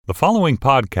The following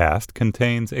podcast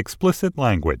contains explicit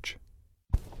language.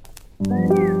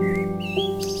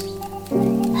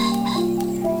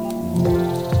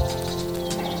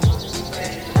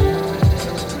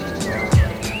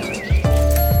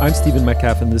 I'm Stephen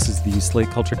Metcalf, and this is the Slate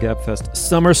Culture Gabfest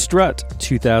Summer Strut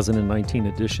 2019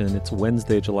 edition. It's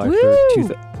Wednesday, July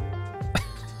 3rd.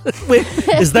 Wait,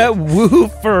 is that woo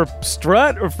for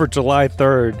Strut or for July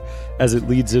 3rd as it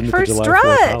leads into the July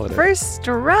 4th holiday? For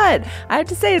Strut. I have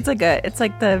to say it's like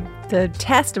the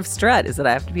test of Strut is that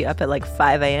I have to be up at like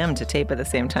 5 a.m. to tape at the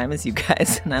same time as you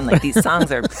guys. And I'm like, these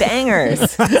songs are bangers.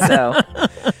 So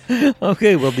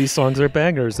okay, well, these songs are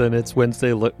bangers, and it's Wednesday,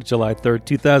 July 3rd,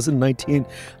 2019.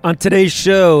 On today's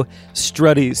show,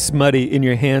 Strutty, Smutty, in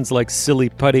your hands like silly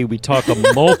putty, we talk a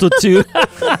multitude.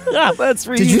 That's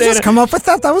for Did you just come up with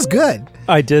that? That was good.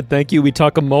 I did, thank you. We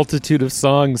talk a multitude of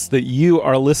songs that you,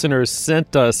 our listeners,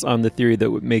 sent us on the theory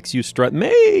that what makes you strut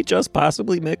may just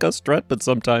possibly make us strut, but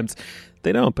sometimes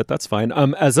they don't, but that's fine.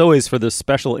 As always, for this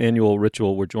special annual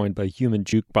ritual, we're joined by Human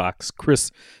Jukebox,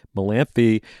 Chris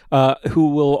Molanphy, who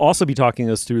will also be talking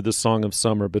us through the Song of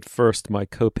Summer. But first, my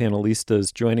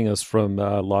co-panelistas joining us from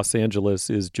Los Angeles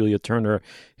is Julia Turner,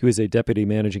 who is a deputy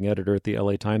managing editor at the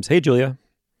LA Times. Hey, Julia.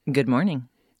 good morning.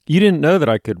 You didn't know that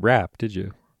I could rap, did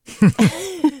you?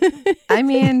 I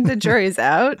mean, the jury's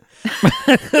out.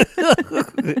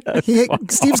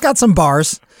 Steve's got some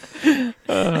bars.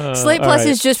 Slate Plus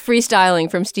is just freestyling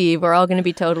from Steve. We're all going to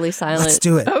be totally silent. Let's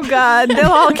do it. Oh, God.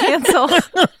 They'll all cancel.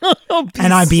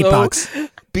 And I beatbox.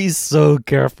 Be so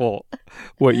careful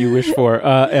what you wish for.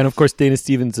 And, of course, Dana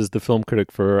Stevens is the film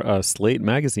critic for Slate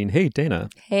Magazine. Hey, Dana.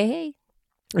 Hey.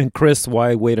 And Chris,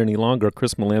 why wait any longer?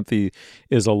 Chris Molanphy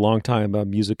is a longtime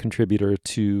music contributor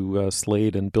to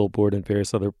Slate and Billboard and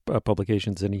various other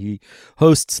publications, and he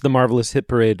hosts the Marvelous Hit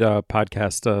Parade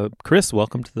podcast. Chris,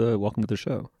 welcome to the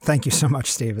show. Thank you so much,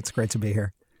 Steve. It's great to be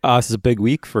here. This is a big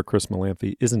week for Chris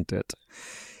Molanphy, isn't it?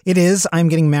 It is. I'm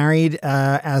getting married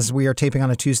as we are taping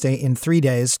on a Tuesday in 3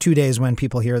 days, 2 days when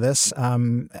people hear this.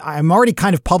 I'm already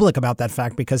kind of public about that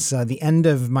fact because the end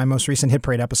of my most recent Hit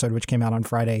Parade episode, which came out on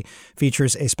Friday,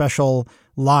 features a special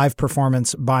live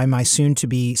performance by my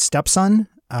soon-to-be stepson,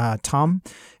 Tom.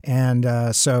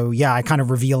 And so, I kind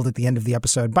of revealed at the end of the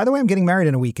episode, by the way, I'm getting married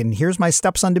in a week, and here's my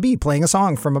stepson-to-be playing a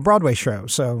song from a Broadway show.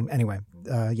 So anyway,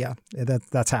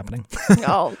 that's happening.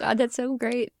 Oh, God, that's so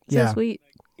great. So sweet.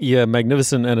 Yeah,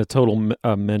 magnificent, and a total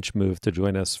mensch move to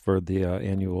join us for the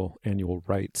annual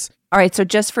rites. All right, so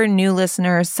just for new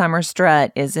listeners, Summer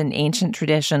Strut is an ancient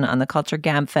tradition on the Culture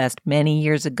Gabfest. Many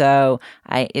years ago,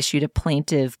 I issued a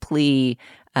plaintive plea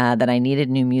that I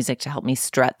needed new music to help me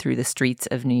strut through the streets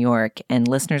of New York. And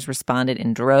listeners responded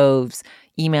in droves,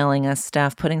 emailing us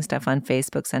stuff, putting stuff on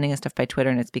Facebook, sending us stuff by Twitter.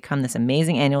 And it's become this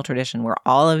amazing annual tradition where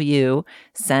all of you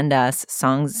send us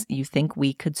songs you think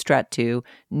we could strut to,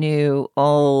 new,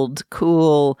 old,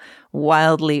 cool,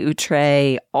 wildly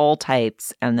outre, all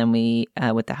types. And then we,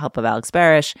 with the help of Alex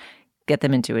Barish, get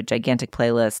them into a gigantic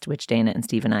playlist, which Dana and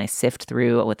Steve and I sift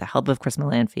through with the help of Chris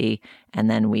Molanphy. And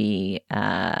then we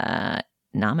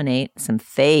nominate some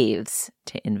faves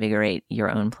to invigorate your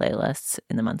own playlists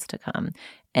in the months to come.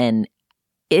 And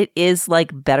it is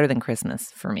like better than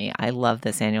Christmas for me. I love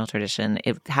this annual tradition.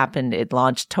 It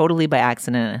launched totally by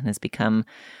accident and has become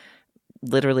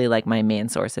literally like my main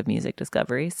source of music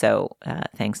discovery. So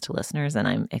thanks to listeners, and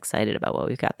I'm excited about what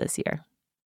we've got this year.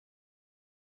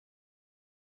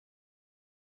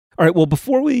 All right, well,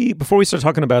 before we start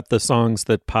talking about the songs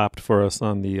that popped for us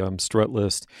on the Strut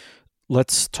list,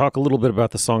 let's talk a little bit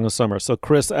about the Song of Summer. So,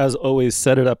 Chris, as always,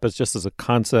 set it up as just as a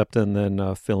concept, and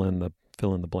then fill in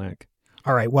the blank.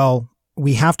 All right. Well,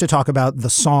 we have to talk about the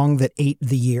song that ate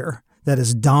the year, that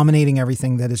is dominating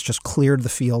everything, that has just cleared the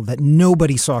field, that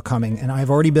nobody saw coming. And I've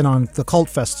already been on the Cult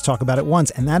Fest to talk about it once,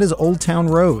 and that is Old Town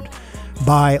Road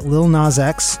by Lil Nas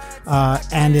X,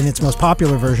 and in its most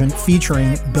popular version,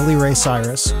 featuring Billy Ray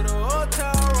Cyrus.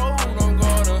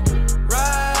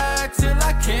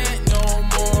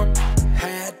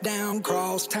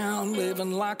 Town,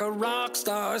 living like a rock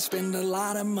star, spend a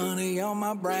lot of money on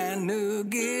my brand new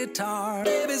guitar.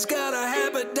 Baby's got a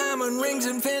habit, diamond rings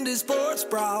and Fendi sports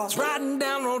bras, riding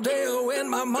down Rodeo in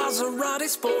my Maserati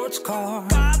sports car.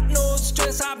 Got no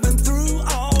stress, I've been through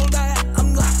all that.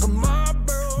 I'm like a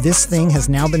Marlboro. This thing has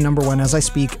now been number one as I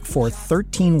speak for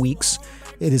 13 weeks.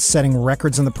 It is setting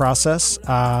records in the process,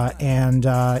 and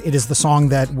it is the song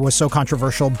that was so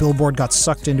controversial. Billboard got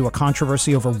sucked into a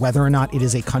controversy over whether or not it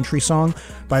is a country song.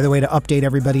 By the way, to update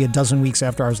everybody, a dozen weeks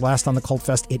after I was last on the Cult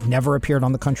Fest, it never appeared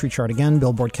on the country chart again.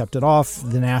 Billboard kept it off.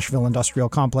 The Nashville Industrial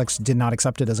Complex did not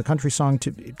accept it as a country song.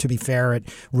 To be fair, it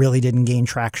really didn't gain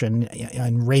traction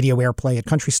in radio airplay at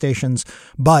country stations,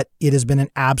 but it has been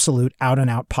an absolute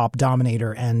out-and-out pop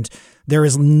dominator, and there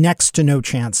is next to no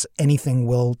chance anything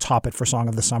will top it for Song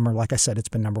of the Summer. Like I said, it's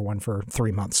been number one for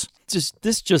 3 months.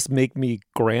 This just make me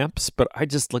gramps, but I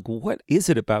just like, what is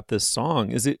it about this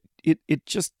song? Is it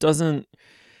just doesn't,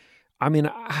 I mean,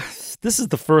 this is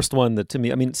the first one that to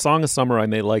me, I mean, Song of Summer, I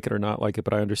may like it or not like it,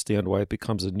 but I understand why it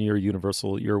becomes a near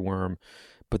universal earworm.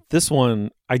 But this one,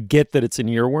 I get that it's an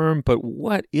earworm, but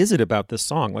what is it about this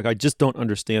song? Like, I just don't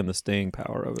understand the staying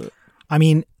power of it. I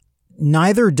mean,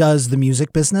 neither does the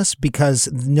music business, because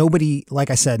nobody, like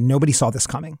I said, nobody saw this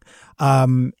coming.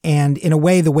 And in a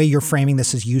way, the way you're framing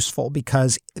this is useful,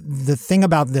 because the thing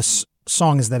about this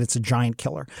song is that it's a giant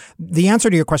killer. The answer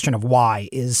to your question of why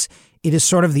is it is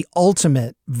sort of the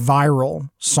ultimate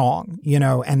viral song, you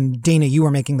know, and Dana, you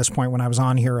were making this point when I was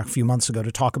on here a few months ago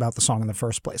to talk about the song in the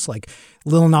first place. Like,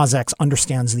 Lil Nas X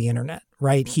understands the internet,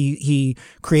 right? He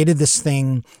created this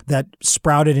thing that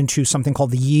sprouted into something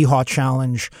called the Yeehaw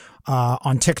Challenge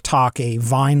on TikTok, a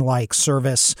Vine-like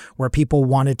service where people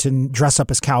wanted to dress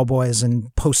up as cowboys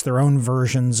and post their own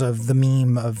versions of the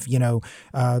meme of, you know,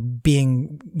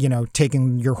 being, you know,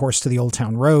 taking your horse to the Old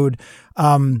Town Road.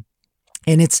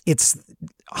 And it's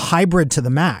hybrid to the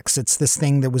max. It's this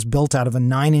thing that was built out of a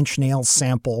 9 Inch Nails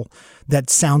sample that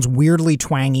sounds weirdly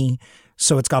twangy.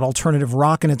 So it's got alternative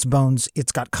rock in its bones.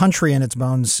 It's got country in its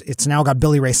bones. It's now got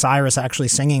Billy Ray Cyrus actually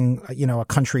singing, you know, a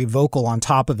country vocal on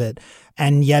top of it.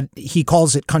 And yet he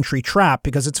calls it country trap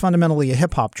because it's fundamentally a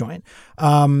hip hop joint.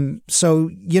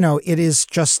 So, you know, it is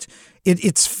just,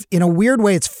 it's in a weird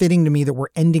way, it's fitting to me that we're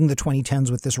ending the 2010s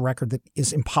with this record that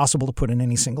is impossible to put in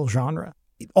any single genre.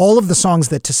 All of the songs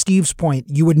that, to Steve's point,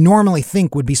 you would normally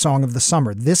think would be Song of the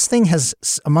Summer. This thing has,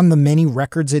 among the many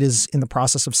records it is in the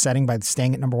process of setting by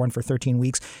staying at number one for 13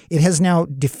 weeks, it has now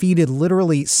defeated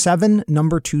literally 7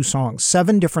 number 2 songs.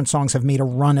 7 different songs have made a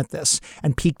run at this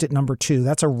and peaked at number 2.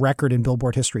 That's a record in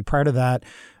Billboard history. Prior to that,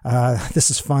 this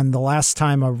is fun. The last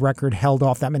time a record held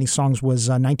off that many songs was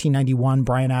 1991.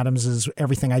 Bryan Adams'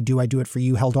 Everything I Do It For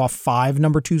You held off 5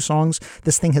 number 2 songs.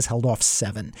 This thing has held off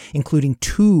 7, including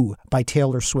 2 by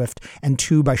Taylor Swift and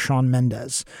 2 by Shawn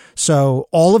Mendes. So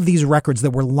all of these records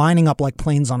that were lining up like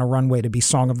planes on a runway to be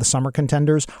Song of the Summer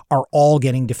contenders are all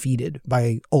getting defeated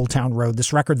by Old Town Road,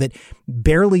 this record that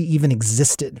barely even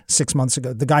existed 6 months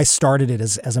ago. The guy started it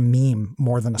as a meme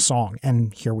more than a song,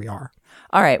 and here we are.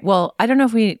 All right. Well, I don't know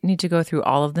if we need to go through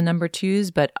all of the number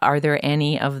 2s, but are there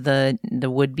any of the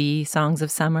would-be songs of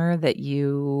summer that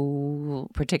you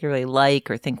particularly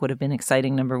like or think would have been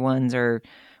exciting number 1s or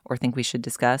think we should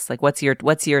discuss? Like, what's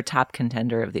your top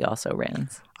contender of the Also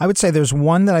Rans? I would say there's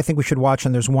one that I think we should watch,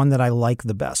 and there's one that I like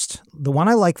the best. The one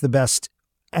I like the best,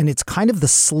 and it's kind of the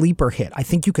sleeper hit, I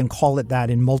think you can call it that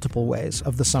in multiple ways,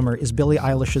 of the summer, is Billie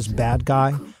Eilish's Bad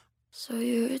Guy. So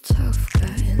you're a tough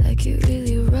guy, like you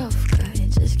really rough guy.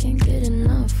 Just can't get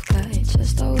enough guy,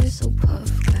 just always so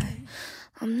puff guy.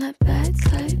 I'm that bad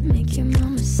type, make your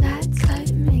mama sad type,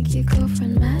 make your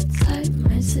girlfriend mad type,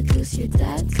 might seduce your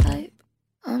dad type.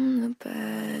 I'm the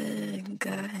bad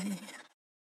guy.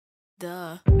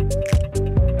 Duh.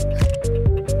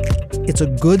 It's a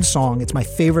good song. It's my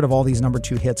favorite of all these number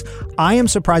 2 hits. I am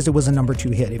surprised it was a number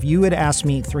 2 hit. If you had asked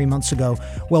me 3 months ago,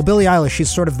 well, Billie Eilish,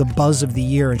 she's sort of the buzz of the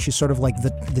year, and she's sort of like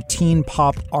the teen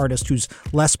pop artist who's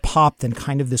less pop than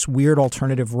kind of this weird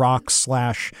alternative rock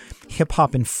 / hip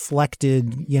hop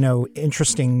inflected, you know,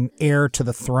 interesting heir to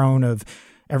the throne of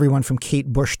everyone from Kate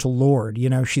Bush to Lorde. You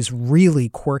know, she's really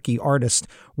quirky artist.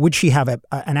 Would she have an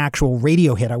actual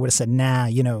radio hit? I would have said, nah,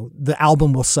 you know, the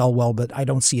album will sell well, but I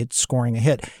don't see it scoring a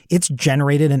hit. It's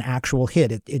generated an actual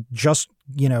hit. It just,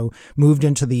 you know, moved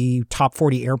into the top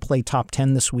 40 airplay top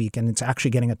 10 this week, and it's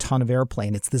actually getting a ton of airplay.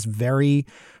 And it's this very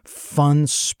fun,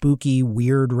 spooky,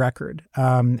 weird record.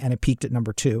 And it peaked at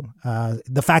number 2.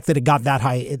 The fact that it got that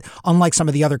high, unlike some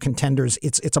of the other contenders,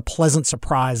 it's a pleasant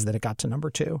surprise that it got to number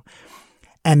 2.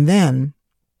 And then,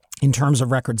 in terms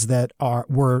of records that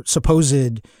were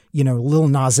supposed, you know, Lil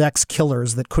Nas X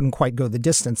killers that couldn't quite go the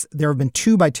distance, there have been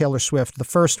 2 by Taylor Swift. The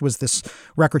first was this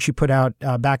record she put out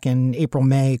back in April,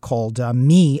 May called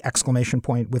Me!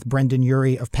 With Brendan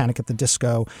Urie of Panic at the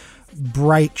Disco.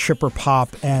 Bright, chipper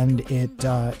pop, and it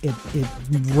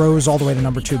rose all the way to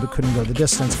number 2 but couldn't go the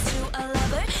distance. I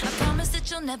promise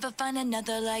that you'll never find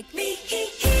another like me.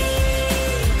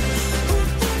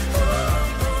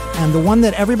 And the one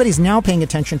that everybody's now paying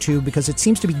attention to, because it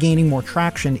seems to be gaining more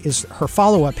traction, is her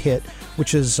follow-up hit,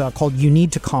 which is called You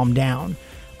Need to Calm Down.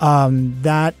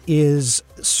 That is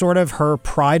sort of her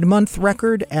Pride Month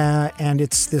record, and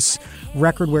it's this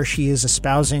record where she is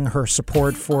espousing her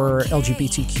support for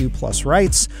LGBTQ plus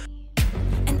rights.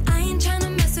 And I ain't trying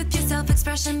to mess with your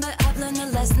self-expression, but I've learned a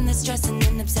lesson that stressing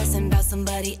and obsessing about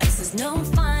somebody else is no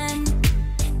fun.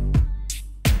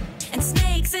 And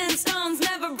snakes and stones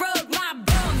never broke my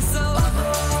bones, so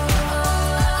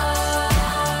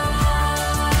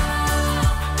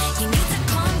you need to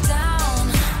calm down.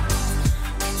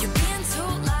 You're being too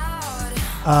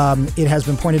loud. It has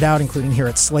been pointed out, including here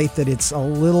at Slate, that it's a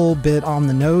little bit on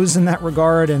the nose in that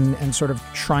regard and sort of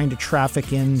trying to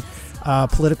traffic in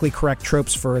politically correct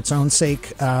tropes for its own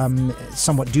sake,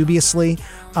 somewhat dubiously.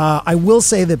 I will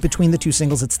say that between the two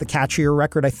singles, it's the catchier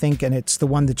record, I think, and it's the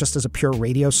one that just as a pure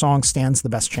radio song stands the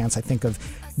best chance, I think, of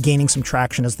gaining some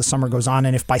traction as the summer goes on.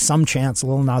 And if by some chance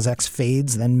Lil Nas X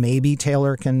fades, then maybe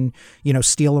Taylor can,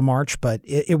 steal a march, but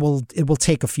it will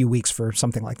take a few weeks for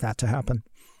something like that to happen.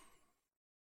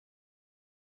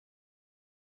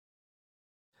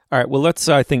 All right. Well,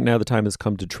 I think now the time has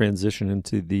come to transition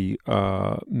into the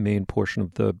main portion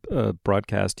of the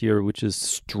broadcast here, which is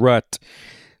Strut.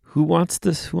 Who wants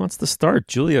to start?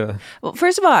 Julia. Well,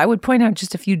 first of all, I would point out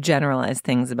just a few generalized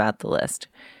things about the list.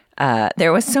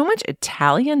 There was so much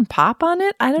Italian pop on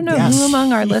it. I don't know who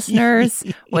among our listeners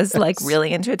was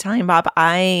really into Italian pop.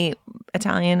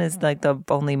 Italian is the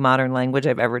only modern language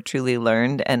I've ever truly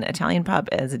learned, and Italian pop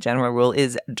as a general rule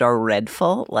is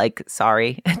dreadful.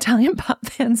 Sorry, Italian pop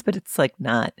fans, but it's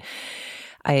not.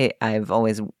 I've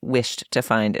always wished to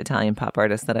find Italian pop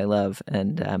artists that I love,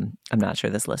 and I'm not sure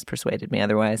this list persuaded me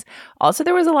otherwise. Also,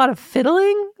 there was a lot of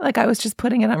fiddling. I was just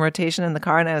putting it on rotation in the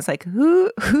car, and I was like,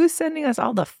 who's sending us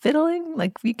all the fiddling?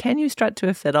 Can you strut to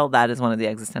a fiddle? That is one of the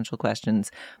existential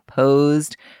questions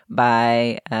posed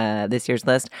by this year's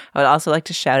list. I would also like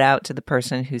to shout out to the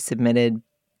person who submitted,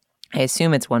 I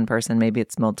assume it's one person, maybe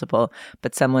it's multiple,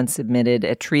 but someone submitted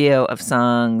a trio of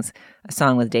songs, a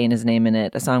song with Dana's name in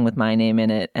it, a song with my name in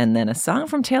it, and then a song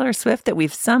from Taylor Swift that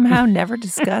we've somehow never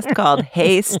discussed called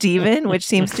Hey Steven, which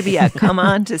seems to be a come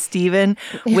on to Steven,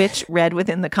 which read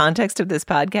within the context of this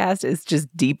podcast is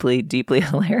just deeply, deeply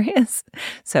hilarious.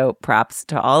 So props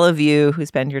to all of you who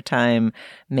spend your time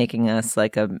making us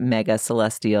a mega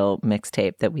celestial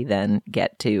mixtape that we then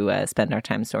get to spend our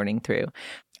time sorting through.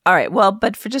 All right, well,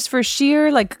 but for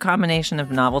sheer combination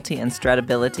of novelty and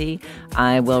strutability,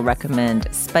 I will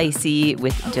recommend Spicy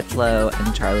with Diplo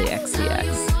and Charlie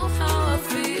XCX.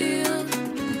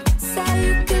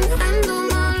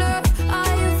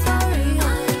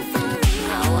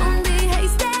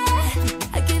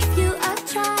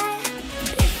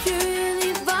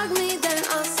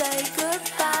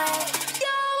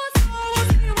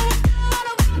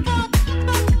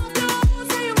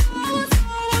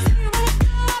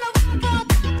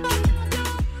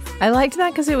 I liked that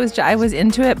because I was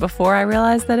into it before I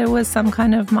realized that it was some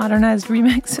kind of modernized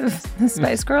remix of the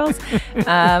Spice Girls.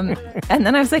 And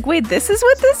then I was like, wait, this is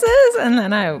what this is? And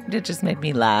then it just made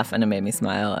me laugh and it made me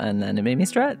smile and then it made me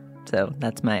strut. So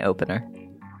that's my opener.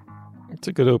 It's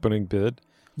a good opening bid.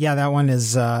 Yeah, that one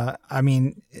is, I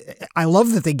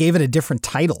love that they gave it a different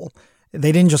title.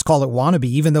 They didn't just call it Wannabe,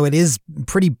 even though it is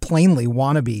pretty plainly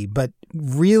Wannabe, but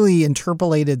really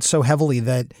interpolated so heavily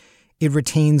that it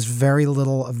retains very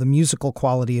little of the musical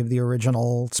quality of the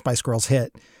original Spice Girls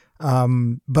hit,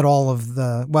 but a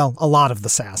lot of the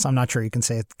sass. I'm not sure you can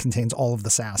say it contains all of the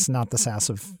sass, not the sass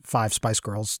of 5 Spice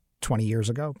Girls 20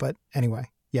 years ago. But anyway,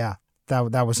 yeah,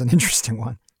 that was an interesting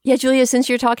one. Yeah, Julia, since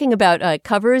you're talking about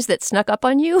covers that snuck up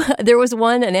on you, there was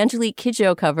an Angelique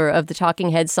Kidjo cover of the Talking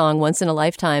Heads song Once in a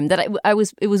Lifetime that it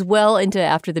was well into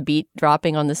after the beat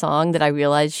dropping on the song that I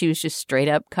realized she was just straight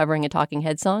up covering a Talking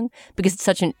Heads song because it's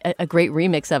such a great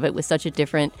remix of it with such a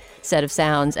different set of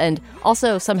sounds. And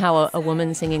also somehow a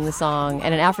woman singing the song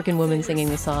and an African woman singing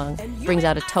the song brings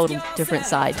out a total different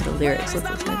side to the lyrics. Let's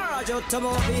listen.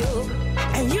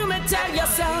 And you may tell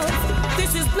yourself,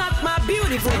 this is not my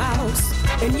beautiful house.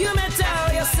 And you may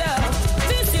tell yourself,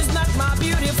 this is not my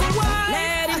beautiful world.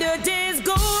 Letting the days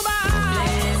go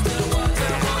by.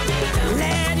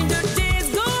 Letting the days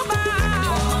go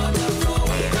by.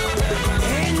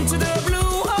 Into the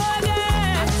blue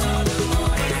again.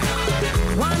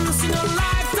 Once in a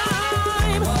lifetime.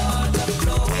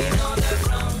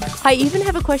 I even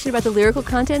have a question about the lyrical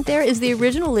content there. Is the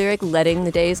original lyric letting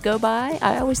the days go by?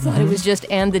 I always thought it was just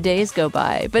and the days go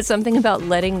by, but something about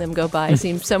letting them go by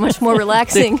seems so much more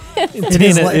relaxing. It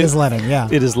is letting, yeah.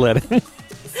 It is letting.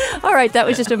 All right, that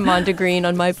was just a Mondegreen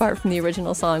on my part from the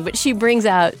original song, but she brings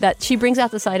out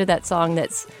the side of that song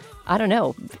that's, I don't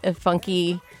know, a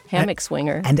funky hammock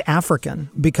swinger and African,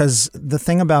 because the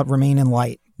thing about Remain in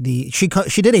Light, she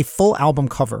did a full album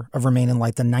cover of Remain in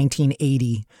Light, the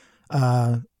 1980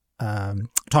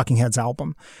 Talking Heads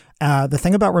album. The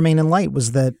thing about Remain in Light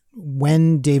was that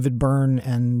when David Byrne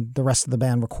and the rest of the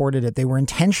band recorded it, they were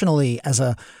intentionally, as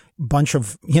a bunch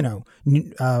of,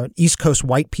 East Coast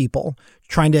white people,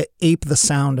 trying to ape the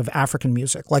sound of African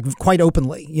music, like quite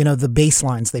openly. The bass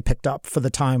lines they picked up for the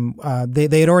time.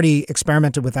 They had already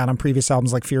experimented with that on previous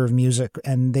albums like Fear of Music,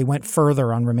 and they went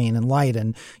further on Remain in Light.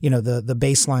 And, the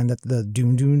bass line that the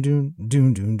doon, doon, doon,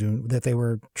 doon, doon, doon, that they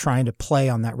were trying to play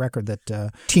on that record,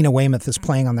 that Tina Weymouth is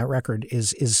playing on that record,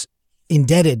 is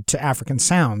indebted to African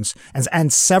sounds,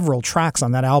 and several tracks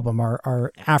on that album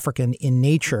are African in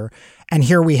nature. And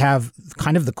here we have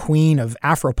kind of the queen of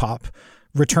Afropop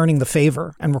returning the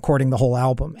favor and recording the whole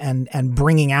album and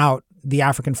bringing out the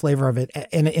African flavor of it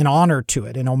in honor to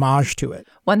it, in homage to it.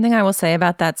 One thing I will say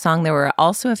about that song, there were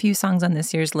also a few songs on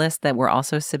this year's list that were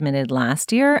also submitted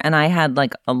last year. And I had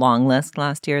like a long list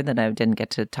last year that I didn't get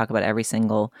to talk about every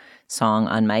single song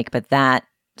on mic, but that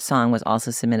song was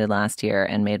also submitted last year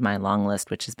and made my long list,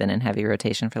 which has been in heavy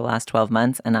rotation for the last 12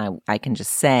 months. And I can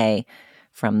just say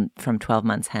from 12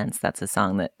 months hence, that's a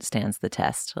song that stands the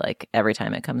test. Like every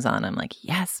time it comes on, I'm like,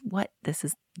 yes, this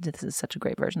is such a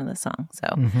great version of this song.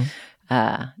 So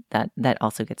that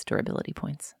also gets durability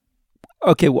points.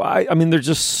 Okay, well, I mean, there's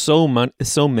just so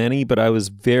many, but I was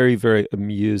very, very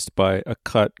amused by a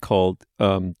cut called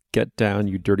 "Get Down,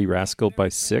 You Dirty Rascal" by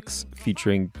Six,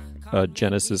 featuring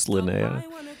Genesis Linnea.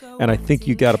 And I think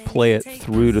you got to play it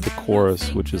through to the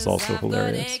chorus, which is also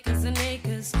hilarious.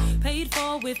 Paid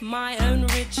for with my own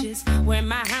riches, where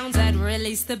my hounds had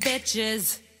released the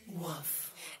bitches.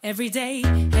 Woof. Every day,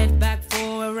 head back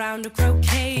for a round of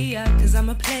croquet, cause I'm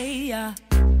a player.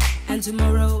 And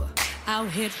tomorrow, I'll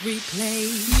hit replay.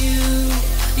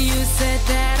 You said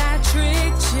that I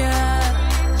tricked ya,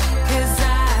 cause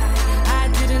I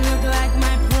didn't look like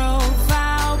my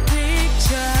profile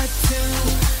picture.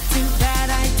 Too bad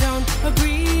I don't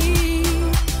agree.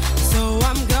 So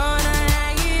I'm gonna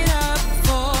hang it up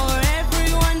for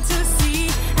everyone to see.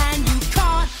 And you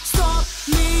can't stop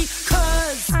me,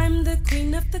 cause I'm the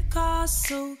queen of the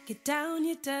castle. Get down,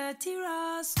 you dirty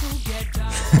rascal, get down.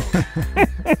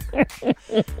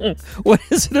 What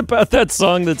is it about that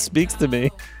song that speaks to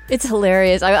me? It's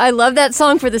hilarious. I love that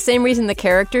song for the same reason the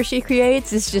character she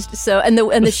creates is just so, and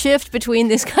the shift between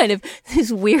this kind of this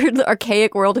weird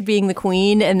archaic world of being the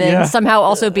queen and then somehow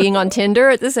also being on Tinder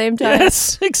at the same time.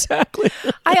 Yes, exactly.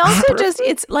 I also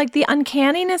it's like the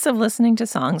uncanniness of listening to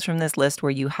songs from this list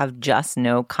where you have just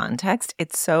no context.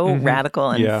 It's so radical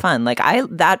and fun. Like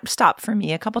that stopped for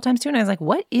me a couple times too, and I was like,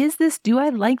 "What is this? Do I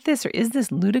like this, or is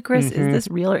this ludicrous? Is this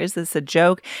real, or is this a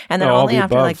joke?" And then only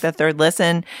after like the third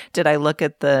listen did I look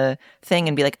at the thing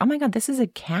and be like, "Oh my God, this is a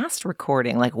cast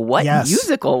recording. Like, what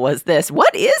musical was this?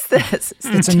 What is this?"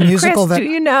 It's a musical Chris, that do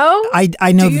you know?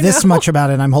 I know this much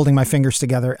about it. I'm holding my fingers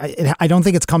together. I don't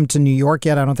think it's come to New York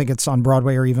yet. I don't think it's on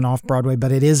Broadway or even off Broadway,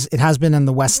 but it has been in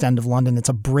the West End of London. It's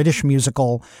a British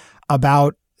musical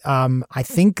about I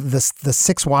think the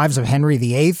Six Wives of Henry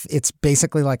VIII. It's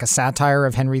basically like a satire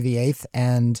of Henry VIII,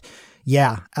 and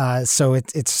so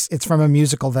it's from a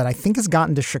musical that I think has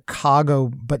gotten to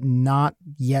Chicago, but not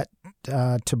yet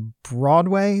to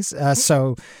Broadway.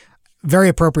 So very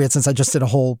appropriate, since I just did a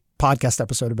whole podcast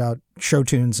episode about show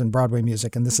tunes and Broadway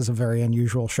music, and this is a very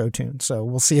unusual show tune. So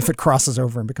we'll see if it crosses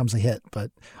over and becomes a hit, but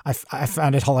I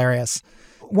found it hilarious.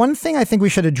 One thing I think we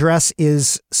should address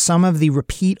is some of the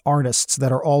repeat artists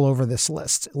that are all over this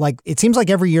list. Like, it seems like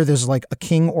every year there's like a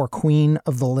king or queen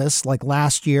of the list. Like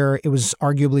last year, it was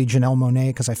arguably Janelle Monáe,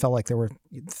 because I felt like there were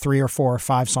 3 or 4 or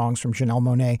 5 songs from Janelle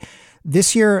Monáe.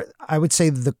 This year, I would say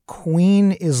the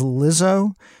queen is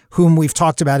Lizzo, whom we've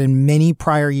talked about in many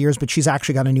prior years, but she's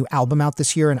actually got a new album out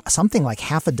this year, and something like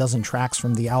half a dozen tracks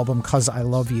from the album "'Cause I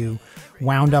Love You"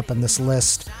 wound up in this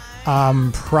list.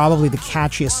 Probably the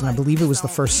catchiest, and I believe it was the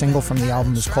first single from the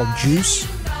album, is called "Juice."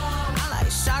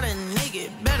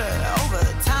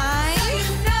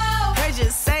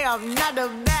 I'm not the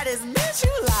baddest bitch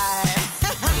you like.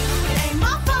 It ain't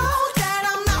my fault that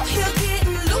I'm out here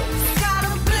getting loose.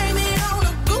 Gotta blame it on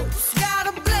the goose.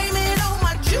 Gotta blame it on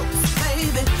my juice,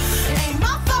 baby. It ain't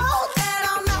my fault that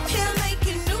I'm out here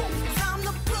making news. I'm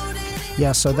the pudding.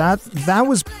 Yeah, so that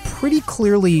was pretty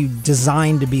clearly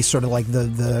designed to be sort of like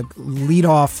the lead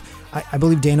off. I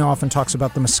believe Dana often talks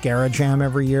about the Mascara Jam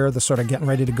every year, the sort of getting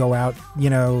ready to go out,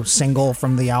 single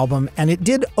from the album. And it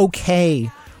did okay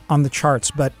on the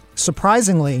charts, but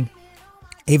surprisingly,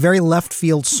 a very left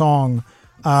field song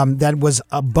that was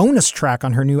a bonus track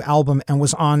on her new album and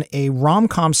was on a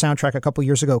rom-com soundtrack a couple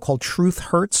years ago called Truth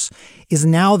Hurts, is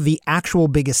now the actual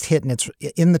biggest hit, and it's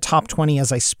in the top 20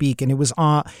 as I speak. And it was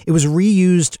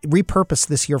repurposed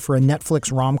this year for a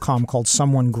Netflix rom-com called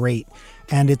Someone Great.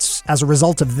 And it's as a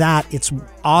result of that, it's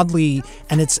oddly,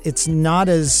 and it's not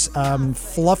as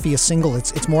fluffy a single.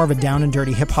 It's more of a down and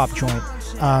dirty hip hop joint.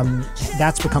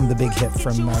 That's become the big hit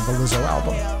from the Lizzo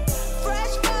album.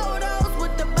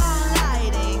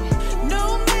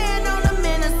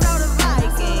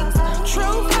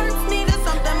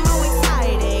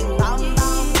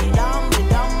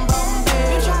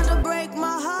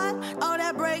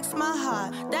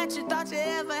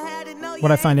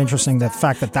 What I find interesting, the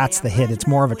fact that that's the hit, it's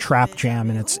more of a trap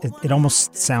jam, and it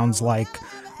almost sounds like,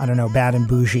 I don't know, Bad and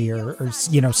Bougie or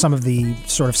some of the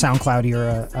sort of SoundCloud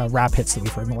era rap hits that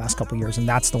we've heard in the last couple of years, and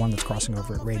that's the one that's crossing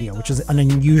over at radio, which is an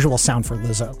unusual sound for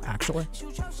Lizzo, actually.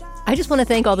 I just want to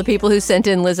thank all the people who sent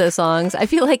in Lizzo songs. I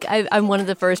feel like I'm one of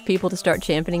the first people to start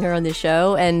championing her on this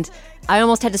show, and I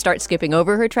almost had to start skipping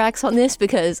over her tracks on this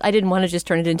because I didn't want to just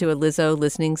turn it into a Lizzo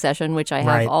listening session, which I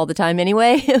have all the time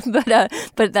anyway.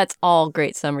 But that's all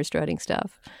great summer strutting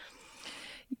stuff.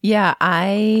 Yeah,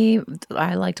 I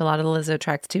liked a lot of the Lizzo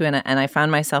tracks too, and I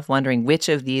found myself wondering which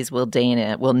of these will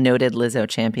noted Lizzo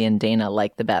champion Dana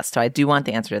like the best. So I do want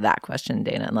the answer to that question,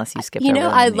 Dana, unless you skipped over it.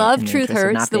 I love Truth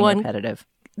Hurts, the one repetitive.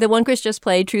 The one Chris just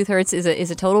played, Truth Hurts, is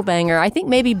a total banger. I think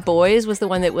maybe Boys was the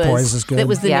one that was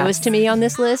the newest to me on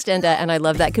this list, and I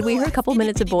love that. Could we hear a couple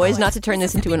minutes of Boys? Not to turn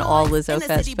this into an all Lizzo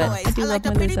fest, but I do love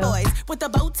my Lizzo. With a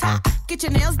bow tie, get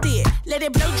your nails did, let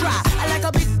it blow dry. I like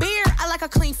a big beard, I like a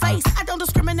clean face. I don't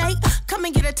discriminate, come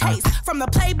and get a taste. From the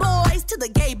playboys to the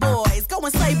gay boys, go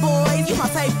and slay boys, you my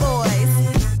fave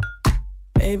boys.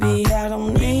 Baby, I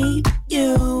don't need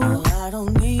you, I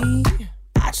don't need.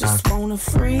 I just wanna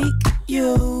freak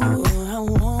you. I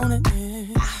want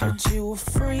it. I heard you a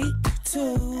freak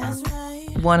too. That's right.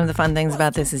 One of the fun things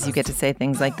about this is you get to say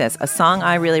things like this. A song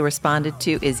I really responded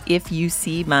to is If You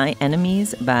See My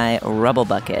Enemies by Rubble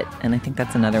Bucket. And I think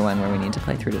that's another one where we need to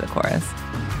play through to the chorus.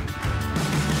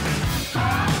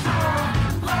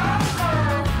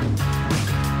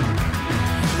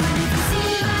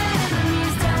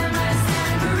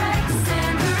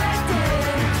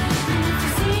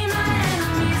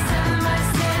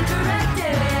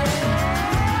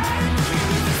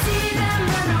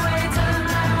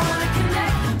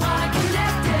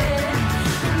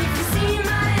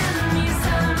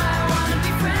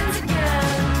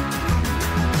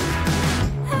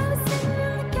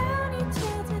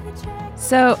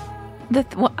 So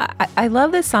I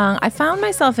love this song. I found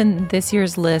myself in this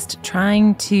year's list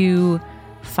trying to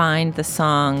find the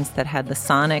songs that had the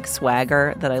sonic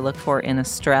swagger that I look for in a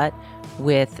strut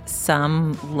with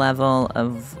some level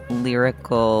of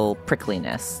lyrical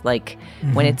prickliness. Like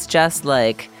when it's just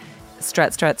like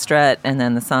strut, strut, strut, and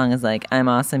then the song is like, I'm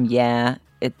awesome, yeah.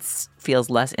 It feels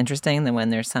less interesting than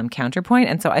when there's some counterpoint.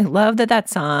 And so I love that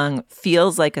song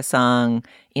feels like a song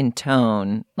in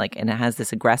tone, like, and it has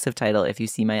this aggressive title, If You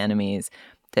See My Enemies,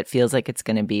 that feels like it's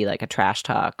going to be like a trash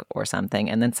talk or something.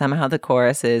 And then somehow the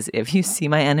chorus is, if you see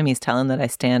my enemies, tell them that I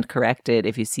stand corrected.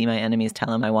 If you see my enemies, tell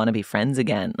them I want to be friends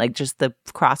again. Like, just the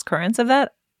cross currents of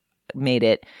that made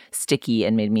it sticky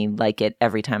and made me like it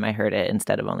every time I heard it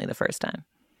instead of only the first time.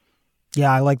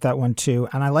 Yeah, I like that one too.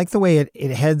 And I like the way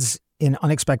it heads in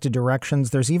unexpected directions.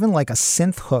 There's even like a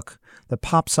synth hook that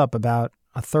pops up about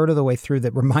a third of the way through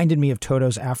that reminded me of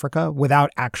Toto's Africa without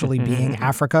actually being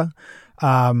Africa.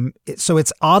 So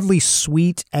it's oddly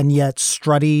sweet and yet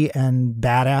strutty and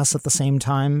badass at the same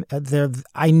time.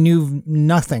 I knew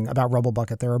nothing about Rubble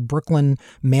Bucket. They're a Brooklyn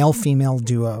male-female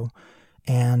duo.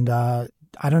 And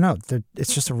I don't know.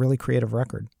 It's just a really creative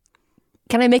record.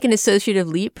 Can I make an associative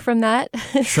leap from that?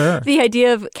 Sure. The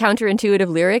idea of counterintuitive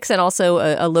lyrics and also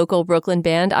a local Brooklyn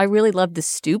band. I really love The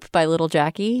Stoop by Little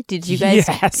Jackie. Did you guys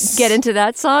get into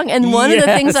that song? And one of the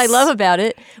things I love about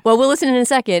it, well, we'll listen in a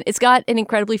second. It's got an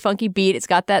incredibly funky beat. It's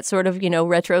got that sort of,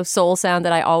 retro soul sound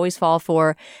that I always fall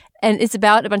for. And it's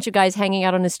about a bunch of guys hanging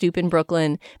out on a stoop in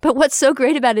Brooklyn. But what's so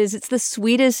great about it is it's the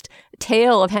sweetest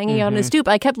tale of hanging out on a stoop.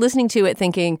 I kept listening to it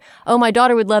thinking, oh, my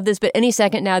daughter would love this, but any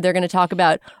second now they're going to talk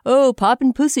about, oh,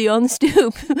 popping pussy on the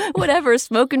stoop, whatever,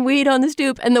 smoking weed on the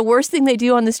stoop. And the worst thing they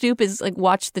do on the stoop is like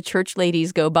watch the church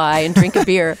ladies go by and drink a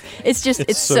beer. It's just,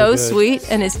 it's so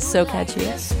sweet and it's so catchy.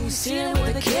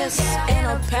 With a kiss in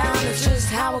a pound, it's just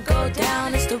how it go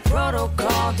down. It's the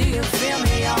protocol. Do you feel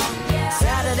me on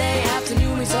Saturday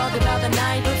afternoon? We talked about the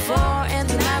night before, and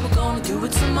tonight we're gonna do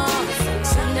it some more.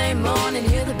 Sunday morning,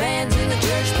 hear the bands in the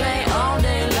church play all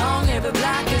day long. Every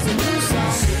block is a new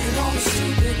song. Sitting on the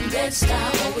stoop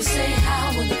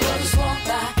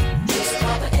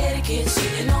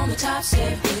 5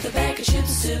 step with a bag of chips,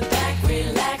 sit back,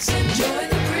 relax, enjoy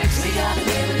the bricks. We got a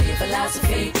liberty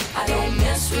philosophy. I don't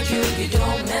mess with you, you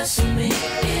don't mess with me.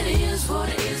 It is what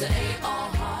it is, it ain't all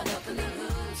hard up in the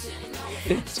hood, sitting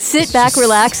on the Sit back,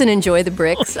 relax, and enjoy the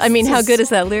bricks. I mean, how good is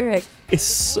that lyric? It's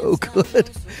so good.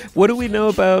 What do we know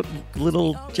about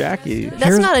Little Jackie?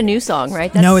 That's not a new song,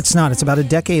 right? No, it's not. It's about a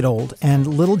decade old. And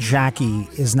Little Jackie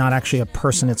is not actually a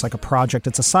person. It's like a project.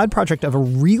 It's a side project of a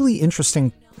really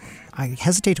interesting, I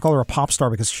hesitate to call her a pop star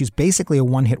because she's basically a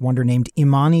one-hit wonder named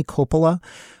Imani Coppola.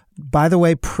 By the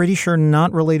way, pretty sure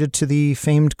not related to the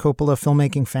famed Coppola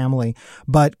filmmaking family,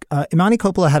 but Imani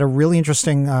Coppola had a really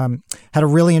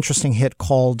interesting hit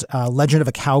called "Legend of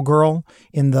a Cowgirl"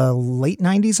 in the late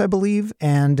 '90s, I believe,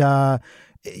 and that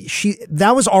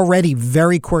was already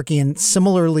very quirky and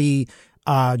similarly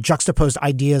juxtaposed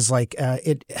ideas like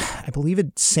I believe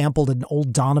it sampled an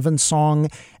old Donovan song,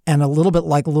 and a little bit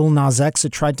like Lil Nas X,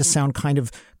 it tried to sound kind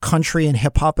of country and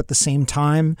hip hop at the same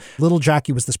time. Little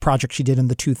Jackie was this project she did in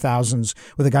the 2000s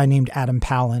with a guy named Adam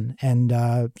Pallin, and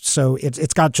so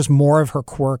it's got just more of her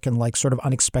quirk and like sort of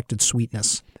unexpected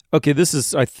sweetness. Okay, this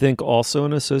is, I think, also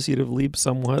an associative leap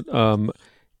somewhat.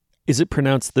 Is it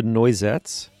pronounced the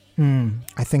Noisettes?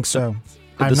 I think so.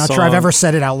 I'm not sure I've ever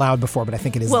said it out loud before, but I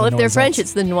think it is. Well, if they're Noisettes. French,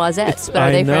 it's the Noisettes. But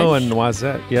are they French? I know, a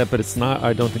noisette. Yeah, but it's not.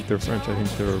 I don't think they're French. I think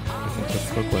they're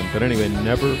Brooklyn. But anyway,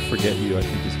 Never Forget You, I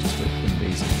think, is just an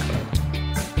amazing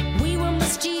cut. We were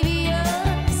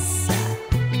mischievous,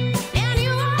 and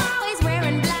you were always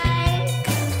wearing black.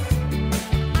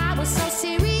 I was so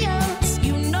serious,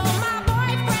 you know my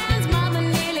boyfriend's mother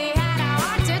nearly had a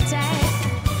heart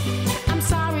attack. I'm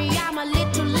sorry, I'm a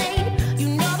little late. You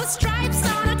know the stripes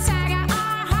on a tiger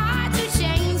are hard to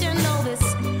change. You know this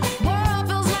world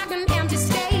feels like an empty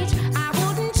stage. I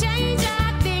wouldn't change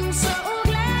a thing, so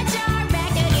glad you're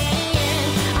back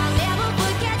again. I'll never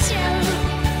forget you.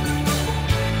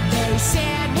 They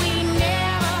said we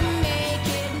never make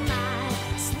it,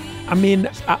 my sweet. I mean,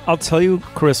 I'll tell you,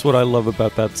 Chris, what I love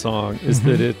about that song is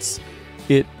that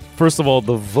it first of all,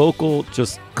 the vocal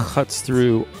just cuts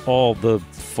through all the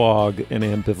fog and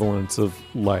ambivalence of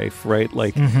life, right?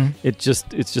 Like it's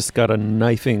just got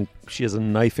she has a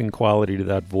knifing quality to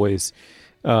that voice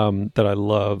that I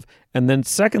love. And then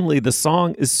secondly, the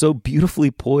song is so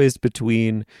beautifully poised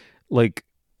between like,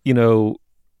 you know,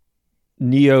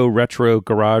 neo-retro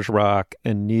garage rock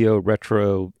and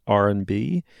neo-retro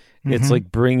R&B. It's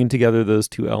like bringing together those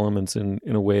two elements in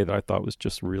a way that I thought was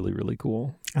just really, really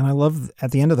cool. And I love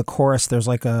at the end of the chorus, there's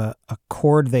like a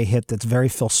chord they hit that's very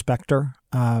Phil Spector,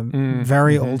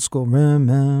 very old school.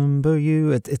 Remember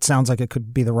you. It sounds like it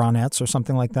could be the Ronettes or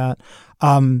something like that.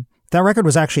 That record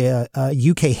was actually a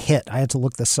UK hit. I had to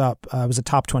look this up. It was a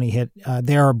top 20 hit.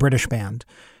 They're a British band.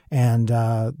 And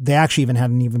they actually even had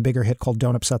an even bigger hit called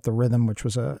Don't Upset the Rhythm, which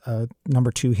was a number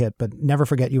 2 hit. But Never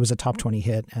Forget You was a top 20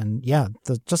 hit. And yeah,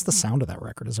 just the sound of that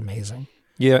record is amazing.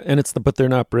 Yeah, and but they're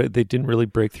not. They didn't really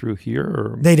break through here.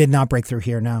 Or? They did not break through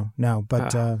here. No.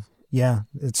 But yeah,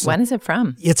 it's When is it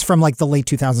from? It's from like the late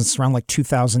 2000s. It's around like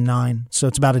 2009. So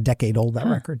it's about a decade old. That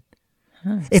record.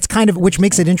 It's kind of, which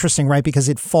makes it interesting, right? Because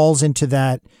it falls into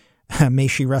that, may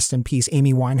she rest in peace,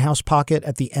 Amy Winehouse pocket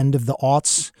at the end of the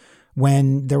aughts,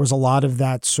 when there was a lot of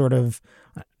that sort of,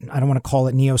 I don't want to call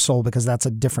it neo-soul because that's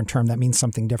a different term. That means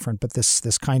something different. But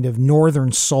this kind of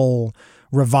northern soul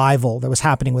revival that was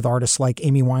happening with artists like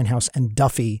Amy Winehouse and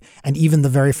Duffy, and even the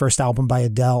very first album by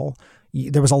Adele.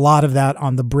 There was a lot of that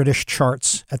on the British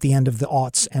charts at the end of the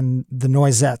aughts. And the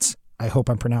Noisettes, I hope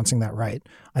I'm pronouncing that right,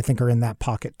 I think are in that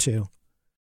pocket too.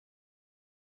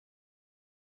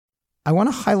 I want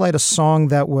to highlight a song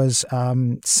that was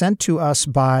sent to us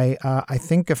by, I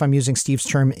think if I'm using Steve's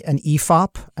term, an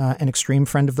EFOP, an extreme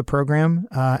friend of the program,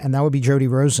 and that would be Jody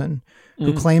Rosen,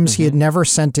 who claims he had never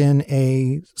sent in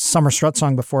a Summer Strut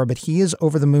song before, but he is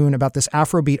over the moon about this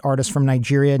Afrobeat artist from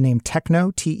Nigeria named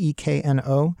Tekno,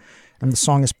 Tekno, and the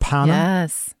song is Pana.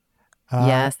 Yes.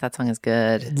 Yes, that song is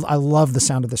good. I love the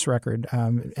sound of this record.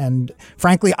 And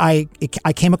frankly, I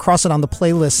came across it on the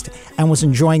playlist and was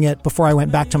enjoying it before I went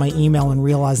back to my email and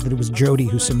realized that it was Jody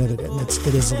who submitted it. And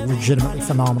it is a legitimately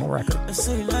phenomenal record.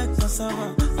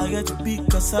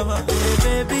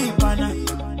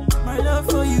 My love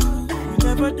for you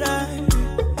never die.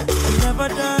 You never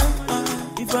die.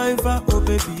 Iva, oh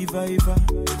baby, Iva.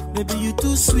 Baby, you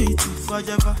too sweet,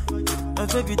 forever. Oh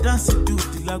baby, dance it to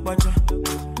the lagwaja.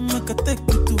 Make a take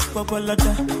you to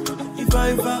Babalada.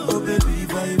 Iva, oh baby,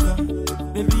 Iva.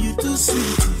 Baby, you too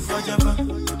sweet, forever.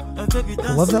 Oh baby, dance.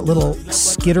 I love that little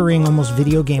skittering, almost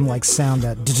video game-like sound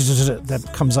that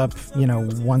comes up,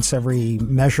 once every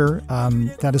measure.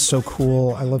 That is so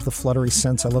cool. I love the fluttery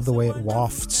synths. I love the way it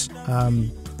wafts.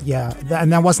 Yeah,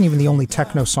 and that wasn't even the only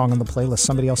techno song on the playlist.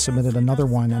 Somebody else submitted another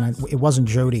one, and it wasn't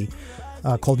Jody,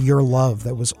 called Your Love,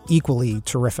 that was equally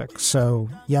terrific. So,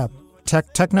 yeah,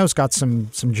 techno's got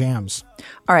some jams.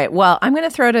 All right, well, I'm going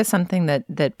to throw to something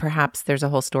that perhaps there's a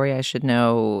whole story I should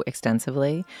know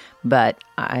extensively, but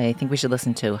I think we should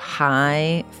listen to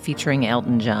High featuring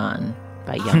Elton John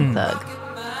by Young Thug.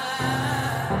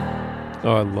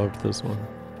 Oh, I loved this one.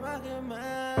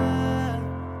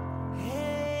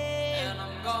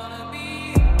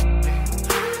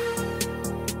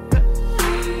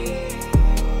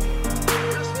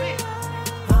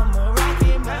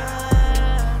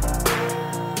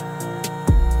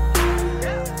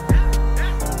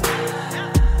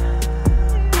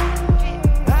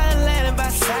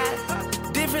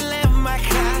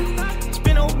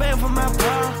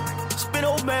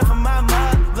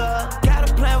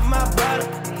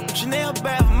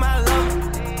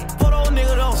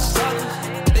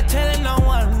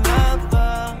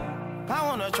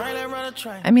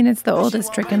 I mean, it's the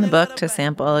oldest trick in the book to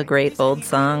sample a great old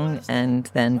song and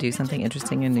then do something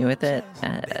interesting and new with it.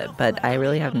 But I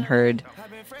really haven't heard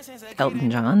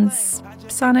Elton John's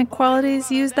sonic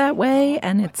qualities used that way.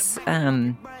 And it's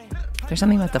there's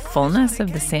something about the fullness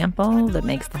of the sample that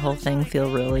makes the whole thing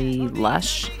feel really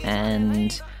lush.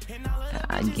 And,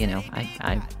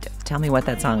 I tell me what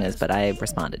that song is, but I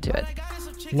responded to it.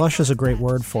 Lush is a great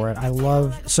word for it.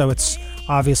 So it's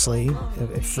obviously,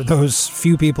 for those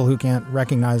few people who can't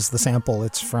recognize the sample,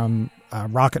 it's from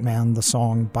Rocket Man, the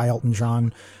song by Elton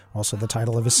John, also the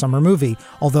title of his summer movie.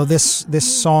 Although this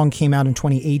song came out in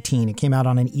 2018. It came out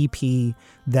on an EP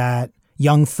that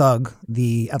Young Thug,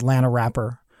 the Atlanta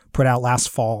rapper, put out last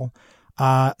fall.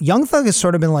 Young Thug has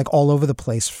sort of been like all over the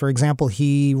place. For example,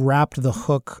 he rapped the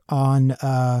hook on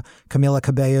Camila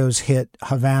Cabello's hit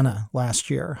Havana last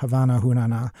year, Havana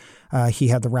Hunana. He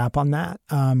had the rap on that.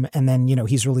 And then,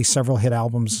 he's released several hit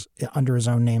albums under his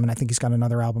own name, and I think he's got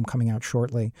another album coming out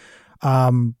shortly.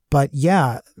 But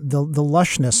yeah, the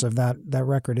lushness of that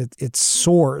record, it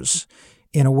soars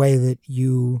in a way that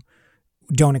you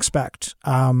don't expect.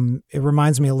 It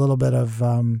reminds me a little bit of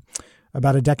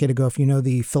about a decade ago, if you know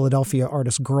the Philadelphia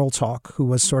artist Girl Talk, who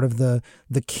was sort of the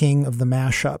king of the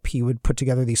mashup. He would put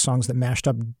together these songs that mashed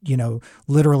up,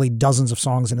 literally dozens of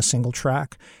songs in a single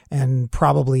track. And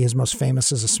probably his most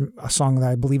famous is a song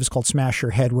that I believe is called Smash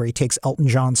Your Head, where he takes Elton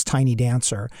John's Tiny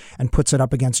Dancer and puts it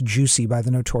up against Juicy by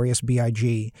the Notorious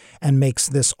B.I.G. and makes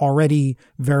this already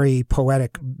very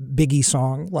poetic Biggie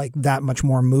song like that much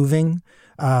more moving.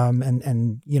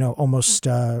 And almost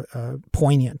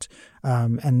poignant.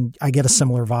 And I get a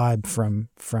similar vibe from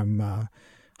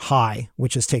High,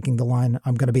 which is taking the line,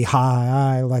 I'm going to be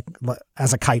high like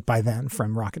as a kite by then,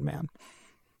 from Rocket Man.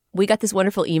 We got this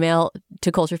wonderful email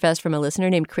to Culture Fest from a listener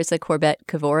named Krissa Corbett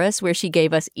Kavoris, where she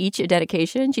gave us each a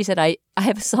dedication. She said, I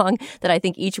have a song that I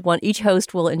think each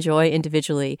host will enjoy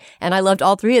individually. And I loved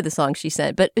all three of the songs she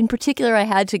sent. But in particular, I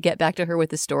had to get back to her with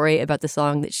the story about the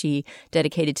song that she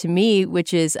dedicated to me,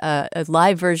 which is a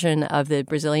live version of the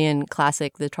Brazilian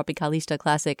classic, the Tropicalista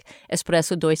classic,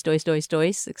 Espresso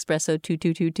 222, Espresso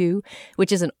 2222,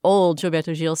 which is an old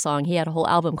Gilberto Gil song. He had a whole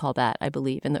album called that, I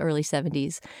believe, in the early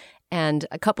 70s. And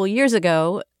a couple of years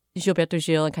ago, Gilberto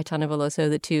Gil and Caetano Veloso,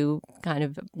 the two kind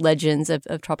of legends of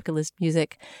tropicalist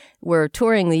music, were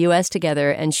touring the U.S.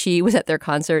 together, and she was at their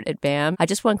concert at BAM. I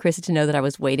just want Krissa to know that I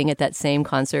was waiting at that same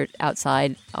concert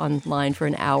outside online for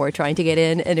an hour trying to get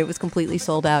in, and it was completely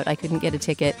sold out. I couldn't get a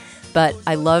ticket. But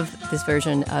I love this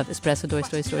version of Espresso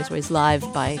 222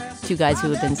 live by two guys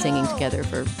who have been singing together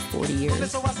for 40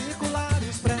 years.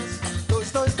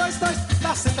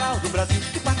 Da Central do Brasil,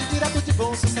 que parte direto de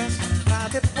bom sucesso pra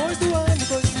depois do ano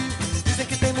 2000. Dizem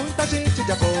que tem muita gente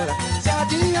de agora se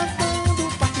adiantando,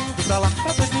 partindo pra lá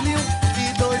pra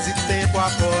 2002 e tempo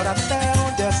agora até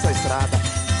onde essa estrada.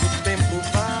 O tempo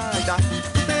vai dar,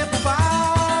 o tempo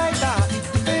vai dar,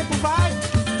 o tempo vai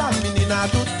dar, menina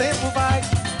do tempo vai.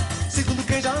 Segundo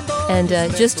quem já andou. And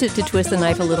just to twist the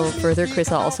knife a little further,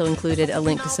 Krissa also included a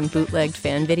link to some bootlegged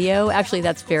fan video. Actually,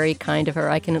 that's very kind of her.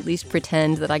 I can at least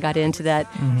pretend that I got into that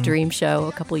dream show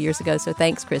a couple years ago. So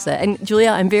thanks, Krissa. And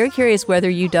Julia, I'm very curious whether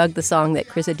you dug the song that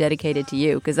Krissa dedicated to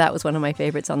you, because that was one of my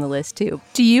favorites on the list, too.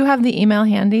 Do you have the email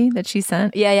handy that she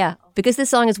sent? Yeah. Because this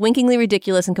song is winkingly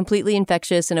ridiculous and completely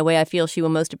infectious in a way I feel she will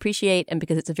most appreciate, and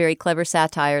because it's a very clever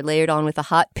satire layered on with a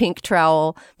hot pink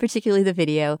trowel, particularly the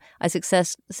video, I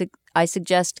suggest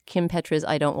Kim Petras'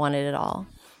 I Don't Want It At All.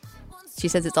 She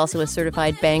says it's also a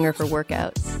certified banger for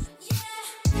workouts.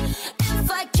 If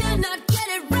I cannot get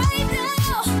it right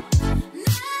now,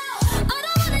 I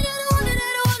don't want it,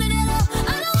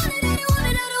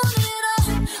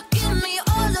 give me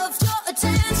all of your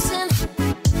attention.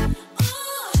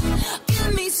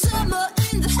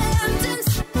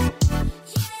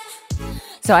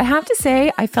 So I have to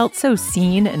say, I felt so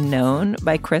seen and known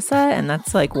by Krissa, and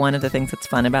that's like one of the things that's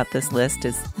fun about this list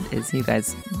is you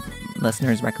guys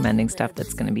listeners recommending stuff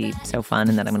that's going to be so fun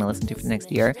and that I'm going to listen to for the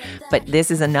next year. But this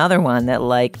is another one that,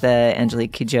 like the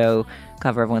Angelique Kidjo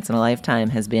cover of Once in a Lifetime,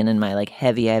 has been in my like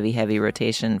heavy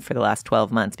rotation for the last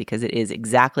 12 months because it is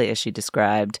exactly as she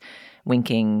described,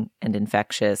 winking and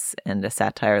infectious and a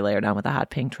satire layered on with a hot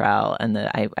pink trowel. And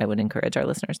I would encourage our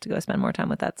listeners to go spend more time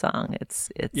with that song. It's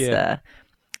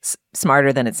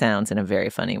smarter than it sounds in a very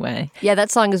funny way. Yeah,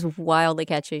 that song is wildly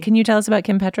catchy. Can you tell us about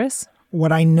Kim Petras?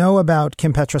 What I know about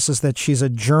Kim Petras is that she's a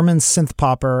German synth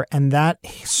popper, and that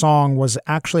song was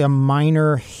actually a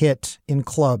minor hit in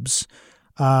clubs.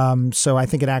 So I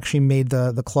think it actually made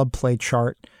the club play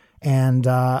chart. And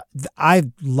I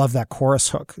love that chorus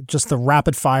hook, just the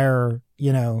rapid fire,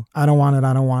 I don't want it,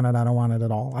 I don't want it, I don't want it at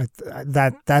all.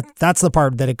 That's the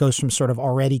part that it goes from sort of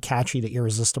already catchy to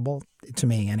irresistible to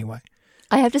me anyway.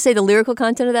 I have to say the lyrical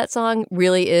content of that song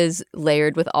really is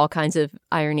layered with all kinds of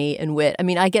irony and wit. I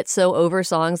mean, I get so over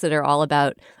songs that are all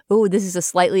about, oh, this is a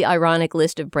slightly ironic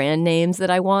list of brand names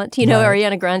that I want. Right.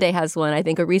 Ariana Grande has one, I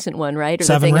think a recent one, right? Or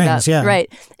 7 Rings, yeah.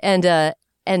 Right.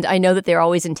 And I know that they're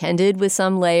always intended with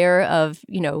some layer of,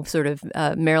 sort of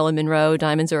Marilyn Monroe,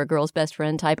 Diamonds Are a Girl's Best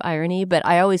Friend type irony. But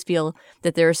I always feel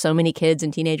that there are so many kids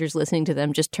and teenagers listening to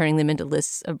them, just turning them into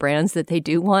lists of brands that they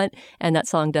do want. And that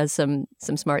song does some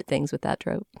smart things with that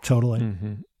trope. Totally.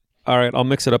 Mm-hmm. All right, I'll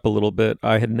mix it up a little bit.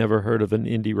 I had never heard of an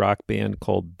indie rock band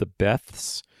called The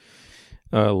Beths,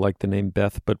 like the name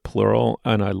Beth, but plural.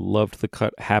 And I loved the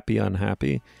cut Happy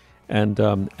Unhappy. And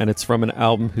it's from an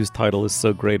album whose title is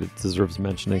so great it deserves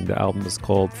mentioning. The album is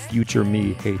called Future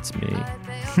Me Hates Me.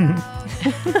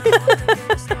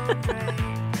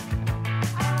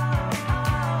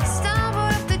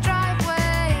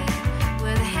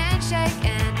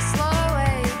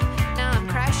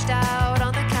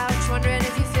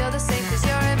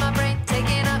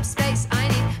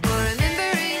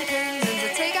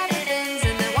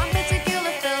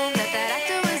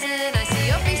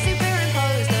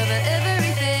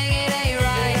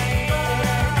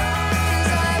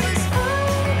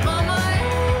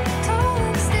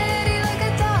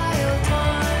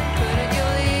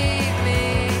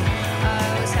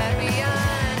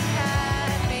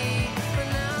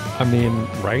 I mean,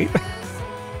 right?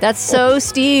 That's so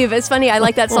Steve. It's funny. I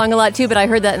like that song a lot too, but I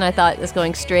heard that and I thought it's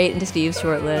going straight into Steve's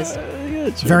short list.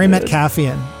 Very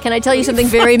Metcalfian. Can I tell you something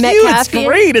very Metcalfian? It's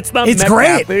great. It's not it's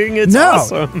Metcalfing. Great. It's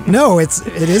awesome. No, it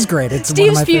is great. It's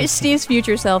Steve's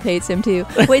future self hates him too.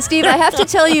 Wait, Steve, I have to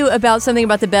tell you about something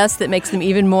about the Best that makes them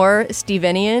even more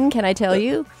Stevenian. Can I tell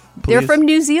you? Please. They're from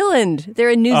New Zealand. They're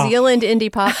a New Zealand indie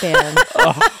pop band.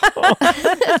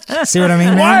 See what I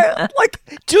mean, man?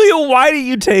 Julia, why do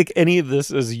you take any of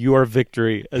this as your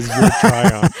victory, as your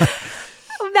triumph?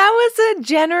 That was a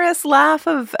generous laugh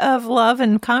of love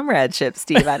and comradeship,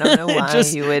 Steve. I don't know why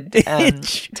you would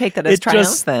take that as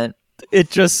triumphant.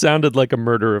 It just sounded like a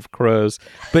murder of crows.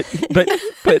 But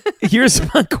here's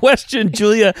my question,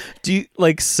 Julia. Do you,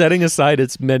 setting aside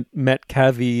its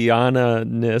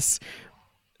Metcalfiana-ness,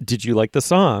 did you like the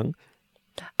song?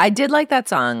 I did like that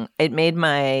song. It made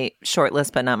my short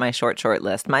list, but not my short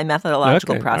list. My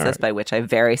methodological process by which I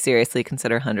very seriously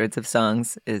consider hundreds of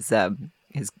songs is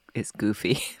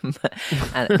goofy.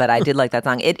 but I did like that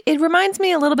song. It reminds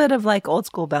me a little bit of like old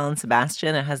school Belle and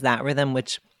Sebastian. It has that rhythm,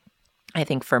 which I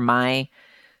think for my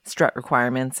strut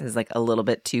requirements is like a little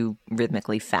bit too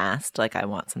rhythmically fast. Like I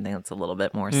want something that's a little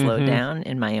bit more slowed down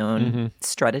in my own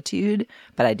strutitude,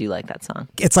 but I do like that song.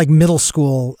 It's like middle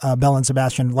school Belle and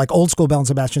Sebastian. Like old school Belle and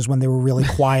Sebastian is when they were really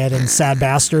quiet and sad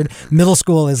bastard. Middle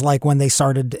school is like when they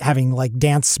started having like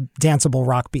danceable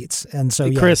rock beats. And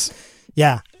so, hey, Chris.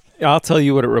 Yeah. I'll tell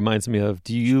you what it reminds me of.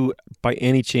 Do you by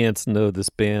any chance know this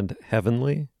band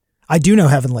Heavenly? I do know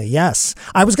Heavenly, yes.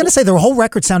 I was going to say the whole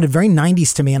record sounded very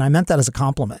 90s to me, and I meant that as a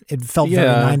compliment. It felt very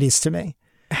 90s to me.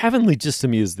 Heavenly just to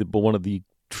me is one of the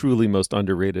truly most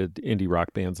underrated indie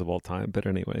rock bands of all time. But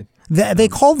anyway. They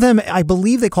called them, I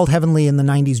believe they called Heavenly in the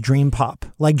 90s Dream Pop.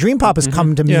 Like Dream Pop has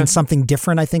come to mean something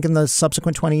different, I think, in the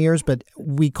subsequent 20 years, but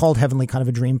we called Heavenly kind of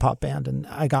a Dream Pop band, and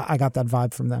I got that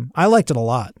vibe from them. I liked it a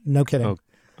lot. No kidding.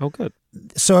 Oh, good.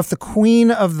 So if the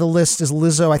queen of the list is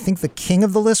Lizzo, I think the king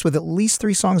of the list with at least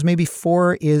 3 songs, maybe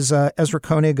 4, is Ezra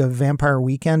Koenig of Vampire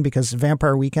Weekend, because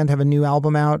Vampire Weekend have a new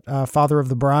album out, Father of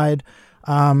the Bride.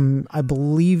 I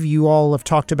believe you all have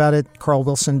talked about it. Carl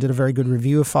Wilson did a very good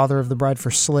review of Father of the Bride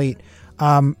for Slate.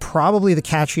 Probably the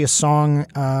catchiest song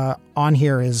on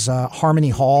here is Harmony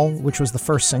Hall, which was the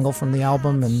first single from the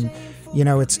album. And,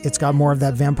 it's got more of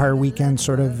that Vampire Weekend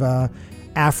sort of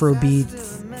Afrobeat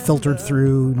filtered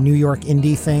through New York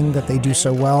indie thing that they do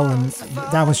so well, and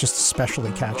that was just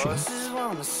especially catchy.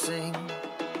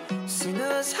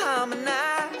 Sinners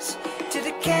harmonize till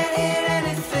they can't hear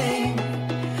anything.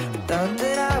 Thought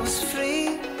that I was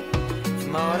free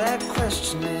from all that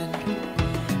questioning,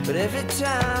 but every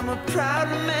time a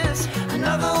problem ends,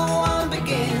 another one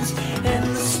begins, and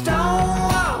the stone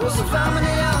walls of harmony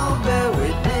all bear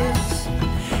witness.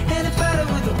 Anybody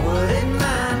with a word in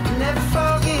mind can never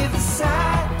forgive the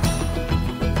sight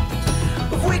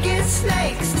of wicked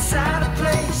snakes inside a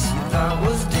place you thought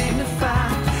was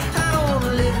dignified. I don't want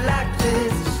to live like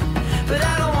this, but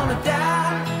I don't want to die.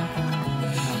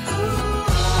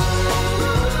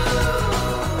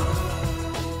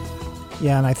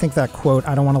 Yeah, and I think that quote,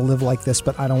 "I don't want to live like this,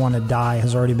 but I don't want to die,"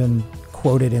 has already been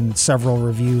quoted in several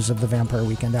reviews of the Vampire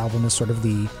Weekend album as sort of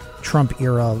the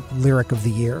Trump-era lyric of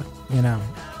the year. You know,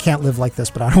 can't live like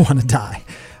this, but I don't want to die.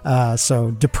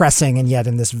 So depressing, and yet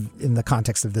in the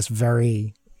context of this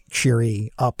very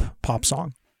cheery up pop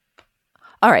song.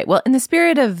 All right. Well, in the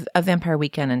spirit of Vampire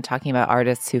Weekend and talking about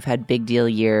artists who've had big deal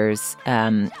years,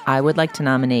 I would like to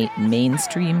nominate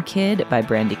Mainstream Kid by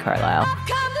Brandi Carlile.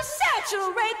 Come to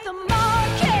saturate the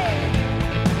market,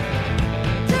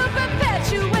 to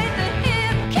perpetuate the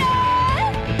hip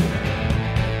cat.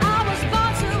 I was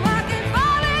born so I can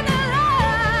fall in the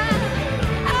line.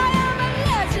 I am a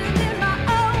legend in my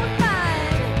own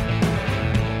mind.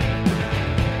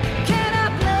 Can I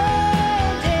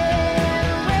blend in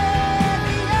with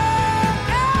the old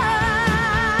crowd?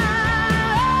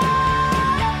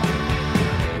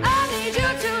 I need you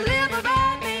to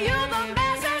liberate me. You're the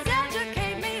masses,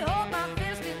 educate me. Hold my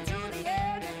fist into the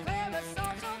air, declare a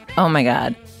song so Oh my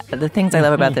God. The things I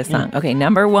love about this song. Okay,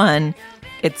 number one,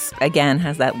 it's again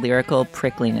has that lyrical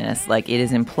prickliness. Like it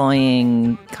is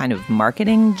employing kind of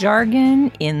marketing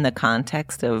jargon in the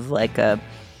context of like a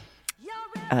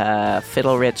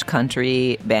fiddle-rich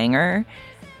country banger,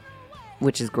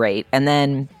 which is great. And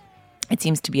then it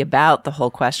seems to be about the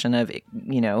whole question of,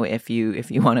 you know, if you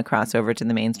want to cross over to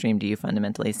the mainstream, do you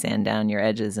fundamentally sand down your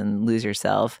edges and lose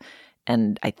yourself?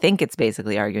 And I think it's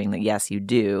basically arguing that, yes, you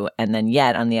do. And then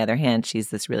yet, on the other hand,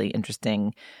 she's this really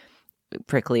interesting,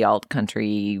 prickly alt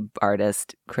country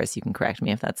artist. Chris, you can correct me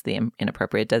if that's the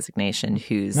inappropriate designation,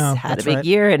 who's had a big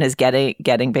year and is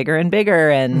getting bigger and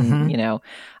bigger. And, you know,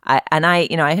 I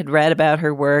had read about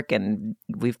her work, and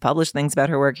we've published things about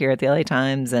her work here at the LA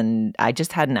Times. And I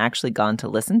just hadn't actually gone to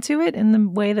listen to it in the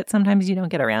way that sometimes you don't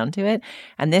get around to it.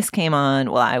 And this came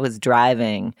on while I was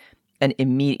driving. And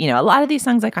immediate, a lot of these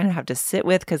songs I kind of have to sit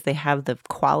with because they have the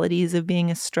qualities of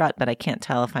being a strut, but I can't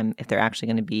tell if they're actually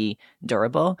going to be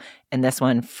durable. And this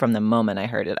one, from the moment I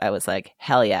heard it, I was like,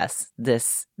 hell yes,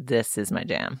 this is my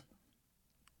jam.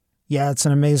 Yeah, it's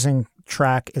an amazing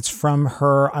track. It's from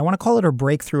her, I want to call it her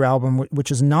breakthrough album,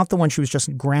 which is not the one she was just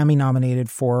Grammy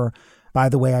nominated for, By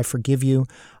the Way, I Forgive You.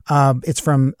 It's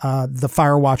from The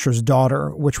Firewatcher's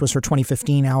Daughter, which was her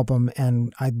 2015 album,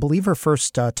 and I believe her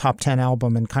first top 10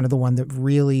 album, and kind of the one that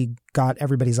really got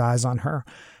everybody's eyes on her.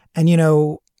 And,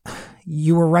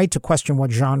 you were right to question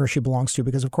what genre she belongs to,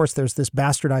 because, of course, there's this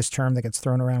bastardized term that gets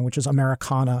thrown around, which is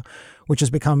Americana, which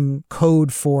has become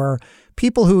code for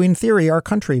people who, in theory, are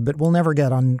country, but will never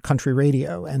get on country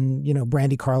radio. And,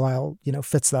 Brandi Carlile,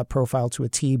 fits that profile to a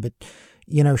T, but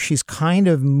she's kind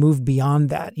of moved beyond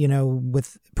that,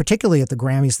 with particularly at the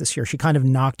Grammys this year. She kind of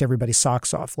knocked everybody's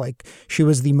socks off. Like, she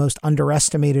was the most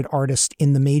underestimated artist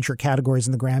in the major categories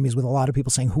in the Grammys, with a lot of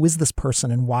people saying, who is this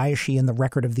person and why is she in the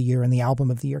record of the year and the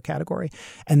album of the year category?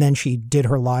 And then she did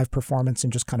her live performance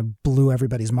and just kind of blew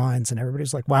everybody's minds. And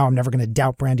everybody's like, wow, I'm never going to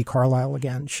doubt Brandi Carlile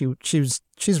again. She's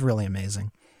really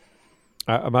amazing.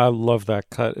 I love that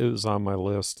cut. It was on my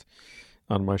list.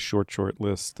 On my short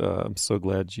list. I'm so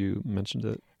glad you mentioned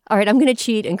it. All right, I'm going to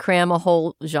cheat and cram a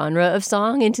whole genre of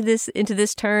song into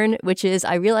this turn, which is,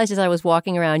 I realized as I was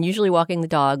walking around, usually walking the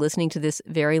dog, listening to this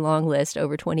very long list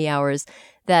over 20 hours,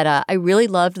 that I really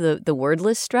loved the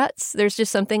wordless struts. There's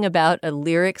just something about a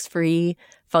lyrics-free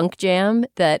funk jam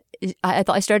that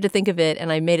I started to think of it,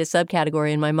 and I made a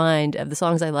subcategory in my mind of the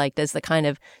songs I liked as the kind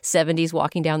of 70s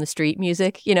walking down the street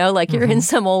music, like you're in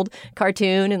some old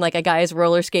cartoon and like a guy is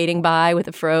roller skating by with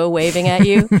a fro waving at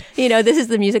you. This is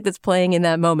the music that's playing in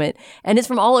that moment. And it's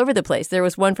from all over the place. There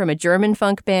was one from a German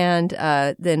funk band,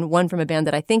 then one from a band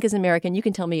that I think is American. You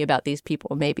can tell me about these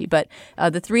people maybe. But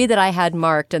the three that I had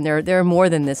marked, and there are more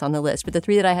than this on the list, but the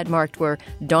three that I had marked were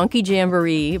Donkey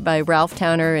Jamboree by Ralph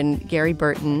Towner and Gary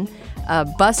Burton,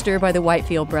 Buster by the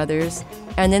Whitefield Brothers,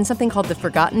 and then something called The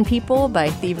Forgotten People by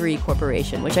Thievery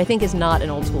Corporation, which I think is not an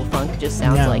old school funk, just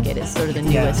sounds like it. It's sort of the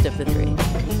newest of the three.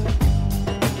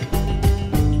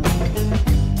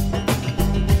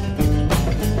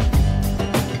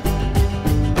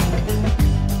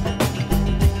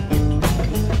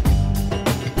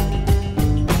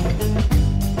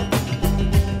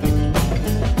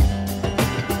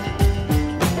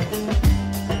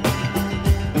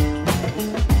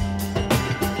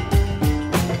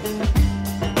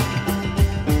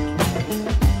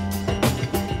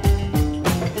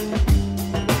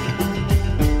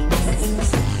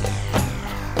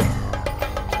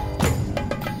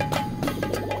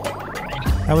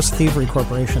 That was Thievery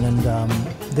Corporation, and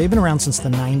they've been around since the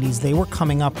 90s. They were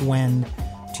coming up when,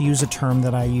 to use a term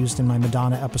that I used in my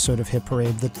Madonna episode of Hit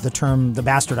Parade, the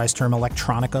bastardized term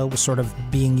electronica was sort of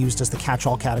being used as the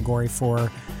catch-all category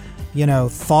for,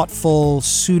 thoughtful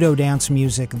pseudo-dance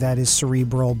music that is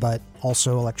cerebral but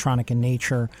also electronic in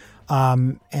nature.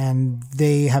 And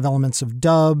they have elements of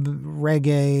dub,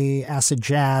 reggae, acid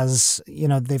jazz.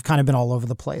 They've kind of been all over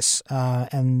the place.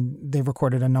 And they've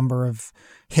recorded a number of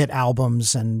hit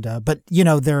albums. But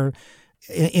they're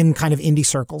in kind of indie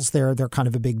circles. They're kind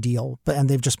of a big deal. And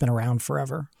they've just been around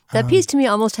forever. That piece to me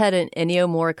almost had an Ennio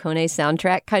Morricone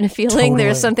soundtrack kind of feeling. Totally.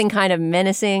 There's something kind of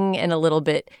menacing and a little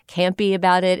bit campy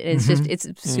about it. And it's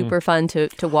super fun to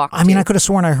walk I mean, I could have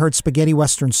sworn I heard spaghetti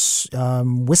westerns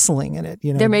whistling in it.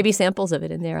 There may be samples of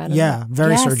it in there. I don't know.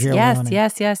 Very Sergio Leone.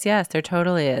 Yes. There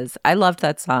totally is. I loved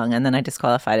that song, and then I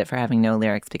disqualified it for having no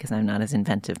lyrics because I'm not as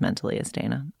inventive mentally as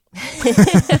Dana.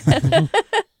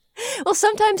 Well,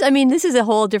 sometimes, this is a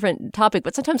whole different topic,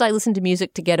 but sometimes I listen to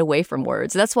music to get away from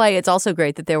words. That's why it's also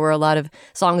great that there were a lot of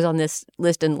songs on this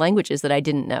list in languages that I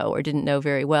didn't know or didn't know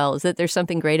very well, is that there's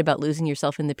something great about losing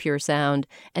yourself in the pure sound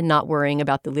and not worrying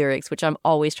about the lyrics, which I'm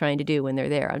always trying to do when they're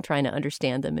there. I'm trying to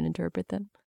understand them and interpret them.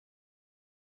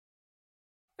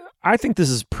 I think this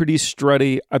is pretty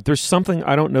strutty. There's something,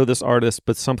 I don't know this artist,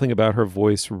 but something about her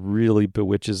voice really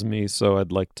bewitches me, so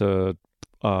I'd like to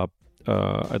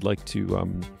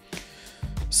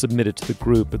submit it to the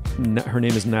group. Her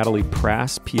name is Natalie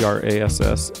Prass,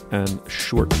 Prass, and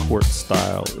Short Court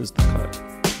Style is the cut.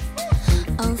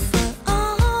 Oh, for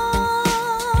all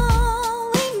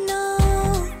we know,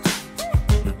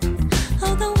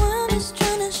 all the world is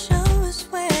trying to show us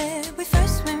where we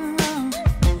first went wrong,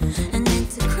 and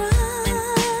it's a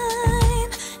crime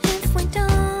if we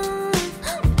don't.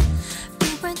 We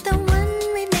weren't the one,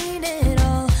 we made it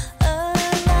all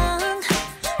along,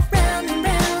 round and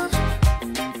round,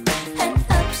 and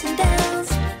ups and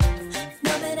downs.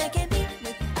 Know that I can't be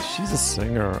with. She's a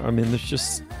singer. There's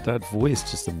just that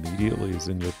voice just immediately is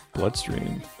in your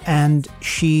bloodstream. And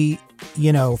she,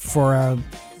 for a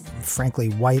frankly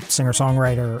white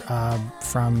singer-songwriter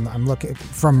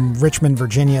from Richmond,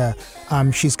 Virginia,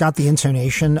 she's got the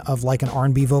intonation of like an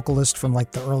R&B vocalist from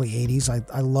like the early 80s.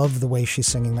 I love the way she's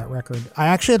singing that record. I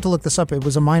actually had to look this up. It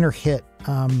was a minor hit.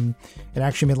 It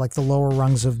actually made like the lower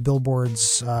rungs of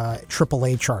Billboard's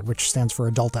AAA chart, which stands for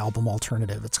Adult Album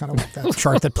Alternative. It's kind of like that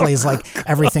chart that plays like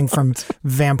everything from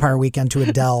Vampire Weekend to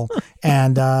Adele.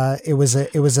 And it was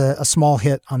a small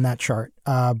hit on that chart.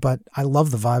 But I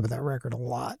love the vibe of that record a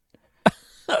lot.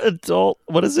 Adult,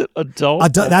 what is it?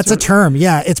 Adult? That's a term.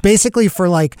 Yeah. It's basically for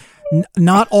like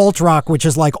not alt rock, which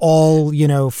is like all,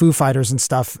 Foo Fighters and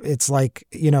stuff. It's like,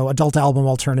 adult album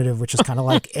alternative, which is kind of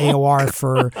like AOR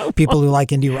for people who like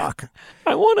indie rock.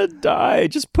 I want to die.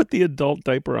 Just put the adult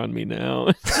diaper on me now.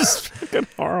 It's just fucking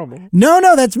horrible. No,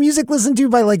 that's music listened to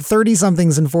by like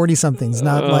 30-somethings and 40-somethings,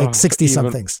 not like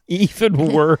 60-somethings.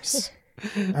 Even worse.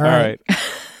 All right.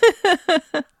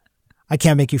 I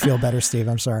can't make you feel better, Steve.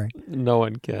 I'm sorry. No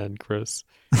one can, Chris.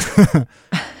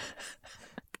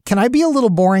 Can I be a little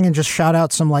boring and just shout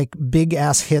out some like big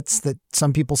ass hits that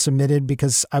some people submitted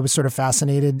because I was sort of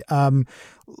fascinated? When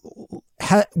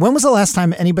was the last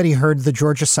time anybody heard the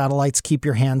Georgia Satellites' "Keep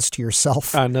Your Hands to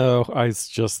Yourself"? I know. I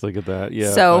just think of that.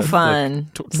 Yeah. So fun.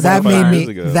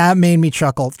 That made me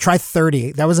chuckle. Try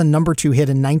 30. That was a number 2 hit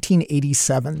in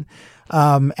 1987.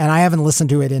 And I haven't listened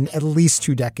to it in at least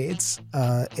 2 decades.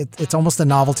 It's almost a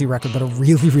novelty record, but a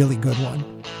really, really good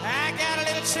one. I got a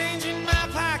little change in my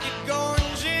pocket going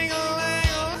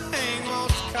jingle-lang-a-lang.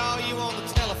 Wants to call you on the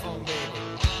telephone, baby.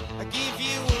 I give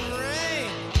you a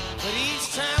ring, but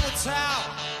each time we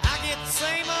talk, I get the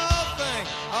same old thing.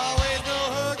 Always no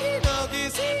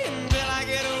huggy-nuggy until I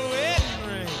get a wedding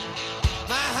ring.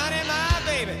 My honey, my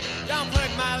baby, don't put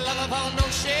my love upon no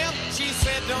shelf. She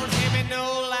said don't give me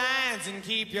no lines and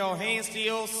keep your hands to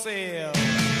yourself.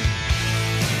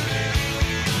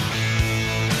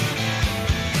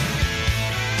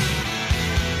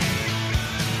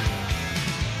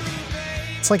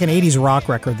 It's like an 80s rock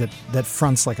record that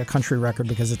fronts like a country record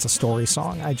because it's a story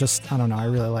song. I don't know. I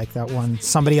really like that one.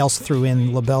 Somebody else threw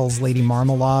in LaBelle's Lady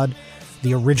Marmalade,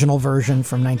 the original version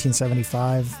from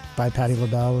 1975 by Patti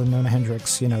LaBelle and Nona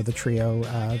Hendrix, the trio.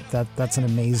 That's an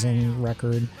amazing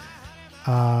record.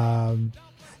 From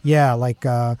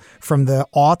the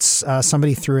aughts,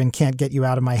 somebody threw in Can't Get You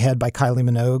Out of My Head by Kylie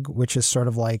Minogue, which is sort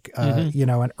of like,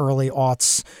 an early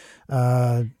aughts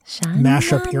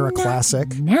mashup era classic.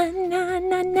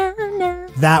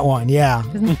 That one, yeah.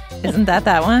 Isn't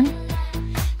that one?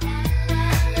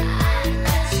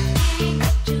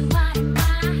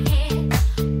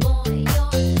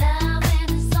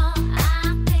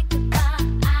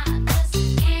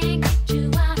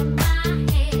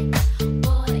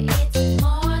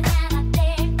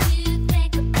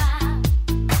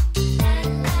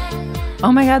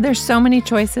 Oh my God, there's so many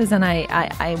choices, and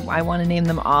I want to name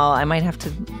them all. I might have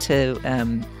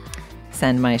to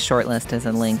send my short list as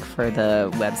a link for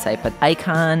the website. But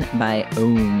Icon by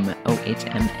Ohm,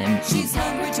 O-H-M-M-E. She's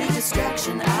hungry to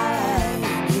distraction.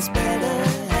 I is better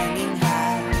hanging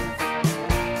high.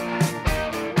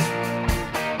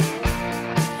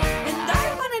 And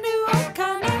I want a new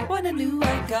icon. I want a new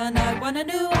icon. I want a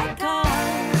new icon.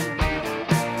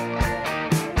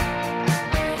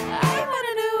 I want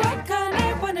a new icon.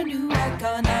 I want a new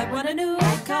icon. I want a new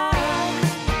icon.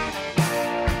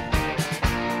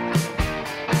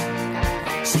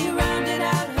 She rounded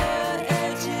out her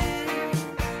edges.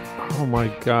 Oh my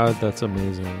God, that's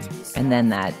amazing. And then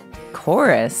that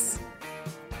chorus,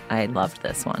 I loved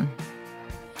this one.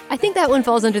 I think that one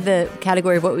falls under the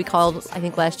category of what we called, I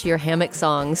think last year, hammock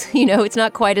songs. You know, it's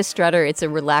not quite a strutter, it's a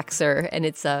relaxer, and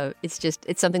it's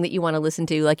something that you want to listen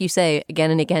to, like you say,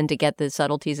 again and again to get the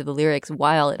subtleties of the lyrics,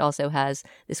 while it also has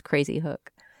this crazy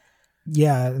hook.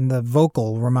 Yeah, and the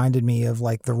vocal reminded me of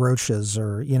like the Roaches,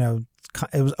 or, you know,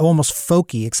 it was almost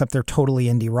folky, except they're totally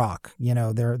indie rock. You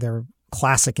know, they're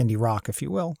classic indie rock, if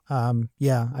you will.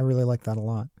 Yeah, I really like that a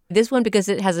lot. This one, because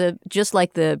it has just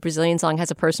like the Brazilian song, has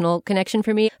a personal connection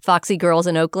for me. Foxy Girls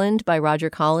in Oakland by Roger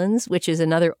Collins, which is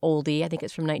another oldie. I think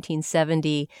it's from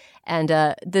 1970. And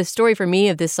the story for me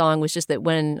of this song was just that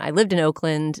when I lived in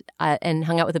Oakland and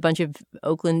hung out with a bunch of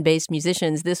Oakland-based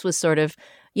musicians, this was sort of,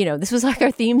 you know, this was like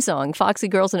our theme song, Foxy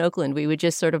Girls in Oakland. We would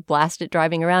just sort of blast it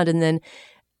driving around. And then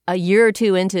a year or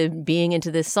two into being into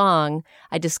this song,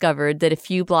 I discovered that a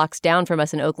few blocks down from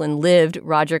us in Oakland lived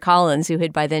Roger Collins, who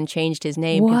had by then changed his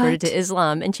name, converted to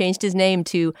Islam, and changed his name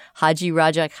to Haji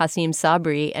Raja Qasim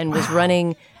Sabri, and was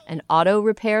running an auto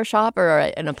repair shop or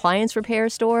an appliance repair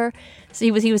store. So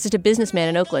he was just a businessman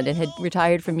in Oakland and had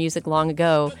retired from music long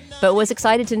ago, but was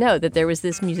excited to know that there was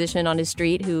this musician on his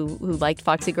street who liked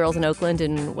Foxy Girls in Oakland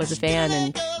and was a fan,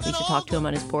 and we should talk to him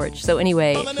on his porch. So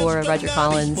anyway, for Roger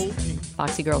Collins,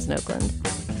 Foxy Girls in Oakland.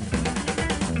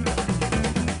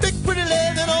 Big pretty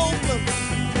legs in Oakland,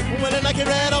 when they knock you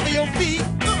right off of your feet,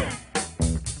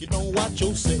 you don't watch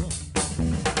yourself.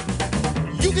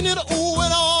 You can hear the ooh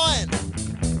and on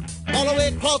all the way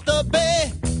across the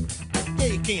bay. Yeah,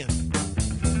 you can.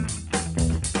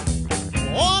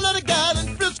 All of the guys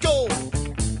in Frisco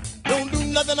don't do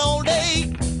nothing all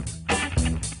day.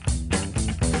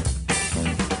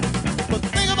 But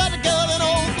think about the girl in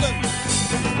Oakland,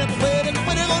 that's where they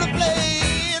go to play,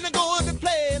 and they go and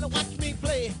play and watch me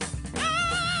play.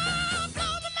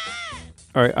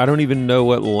 All right, I don't even know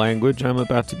what language I'm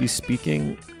about to be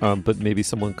speaking, but maybe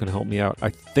someone can help me out. I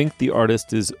think the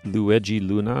artist is Luigi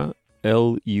Luna,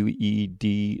 Luedji,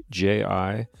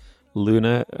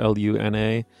 Luna,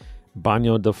 Luna.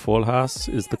 Banho de Folhas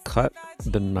is the cut,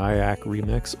 the Nyack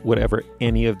remix, whatever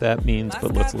any of that means,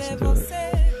 but let's listen to it.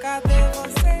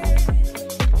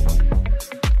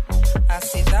 A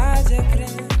cidade é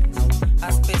grande,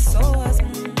 as pessoas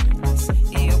muitas,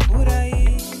 e eu por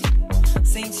aí,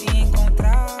 sem te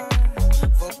encontrar,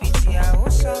 vou pedir a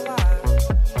Oxalá.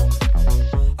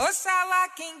 Oxalá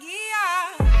quem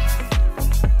guia,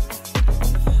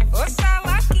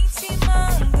 Oxalá quem te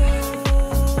mandou.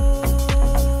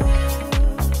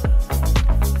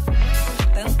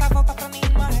 Tanta volta pra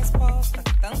nenhuma resposta,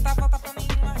 tanta volta pra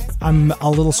nenhuma resposta. I'm a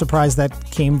little surprised that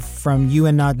came from you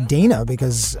and not Dana,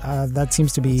 because that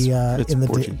seems to be it's in the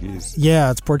Portuguese.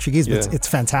 Yeah, it's Portuguese, but Yeah. it's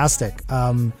fantastic.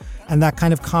 And that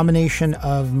kind of combination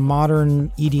of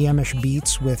modern EDM-ish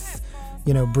beats with,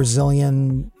 you know,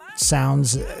 Brazilian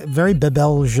sounds, very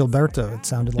Bebel Gilberto, it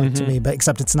sounded like to me, but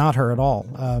except it's not her at all.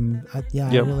 I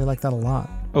really like that a lot.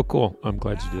 Oh, cool. I'm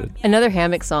glad you did. Another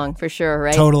hammock song for sure,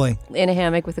 right? Totally. In a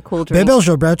hammock with a cool drink. Bebel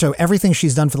Gilberto, everything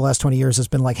she's done for the last 20 years has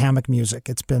been like hammock music.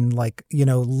 It's been like, you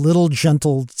know, little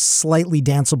gentle, slightly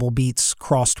danceable beats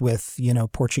crossed with, you know,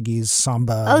 Portuguese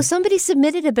samba. Oh, somebody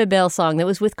submitted a Bebel song that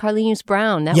was with Carlinhos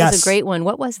Brown. That was a great one.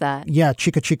 What was that? Yeah,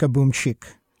 Chica Chica Boom Chic.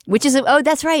 Which is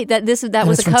that's right. That was a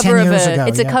it's from cover 10 of years a ago,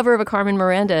 it's a yeah. cover of a Carmen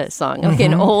Miranda song, like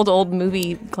an old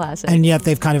movie classic. And yet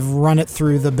they've kind of run it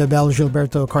through the Bebel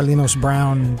Gilberto, Carlinhos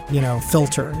Brown, you know,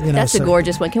 filter. You know, That's a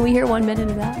gorgeous one. Can we hear 1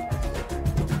 minute of that?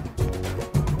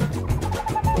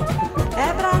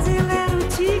 É brasileiro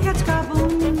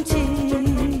tica-tica-bunte,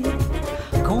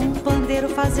 com pandeiro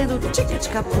fazendo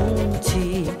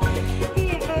tica-tica-bunte.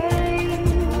 E vem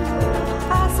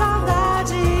a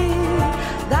saudade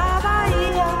da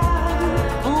Bahia,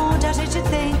 onde a gente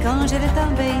tem canjere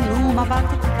também numa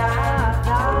batucada.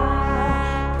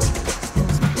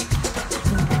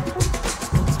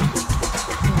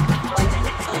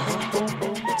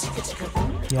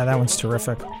 Yeah, that one's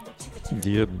terrific.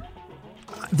 Yeah.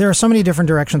 There are so many different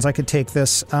directions I could take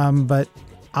this, but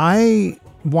I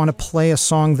want to play a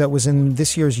song that was in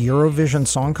this year's Eurovision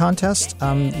Song Contest.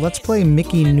 Let's play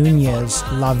Mickey Núñez,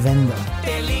 La Venda.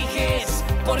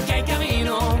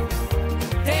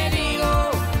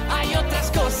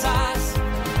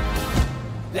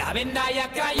 La venda ya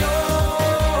cayó,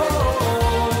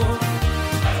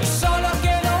 solo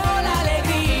quedó la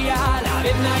alegría, la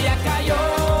venda ya cayó.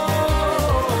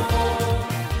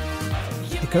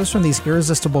 It goes from these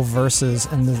irresistible verses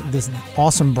and this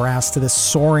awesome brass to this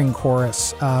soaring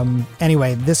chorus.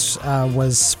 Anyway, this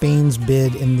was Spain's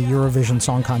bid in the Eurovision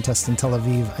Song Contest in Tel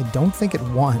Aviv. I don't think it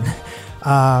won.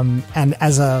 And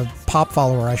as a pop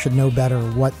follower, I should know better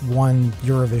what won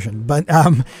Eurovision. But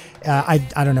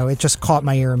I don't know. It just caught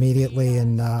my ear immediately,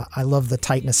 and I love the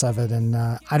tightness of it. And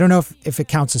I don't know if it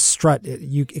counts as strut.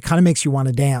 It kind of makes you want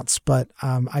to dance, but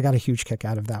I got a huge kick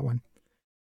out of that one.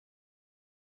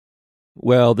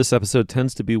 Well, this episode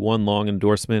tends to be one long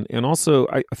endorsement. And also,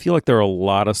 I feel like there are a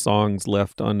lot of songs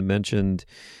left unmentioned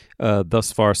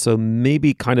thus far. So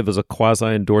maybe kind of as a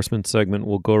quasi-endorsement segment,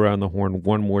 we'll go around the horn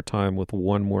one more time with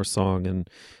one more song. And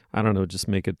I don't know, just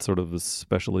make it sort of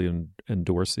especially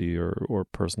endorsey or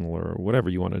personal or whatever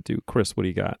you want to do. Chris, what do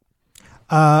you got?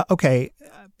 Okay.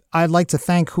 I'd like to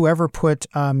thank whoever put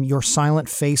Your Silent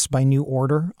Face by New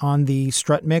Order on the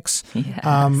Strut mix.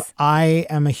 Yes. I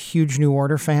am a huge New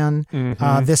Order fan.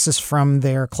 Mm-hmm. This is from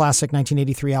their classic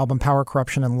 1983 album, Power,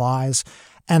 Corruption, and Lies.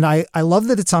 And I love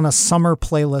that it's on a summer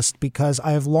playlist because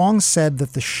I have long said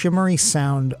that the shimmery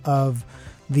sound of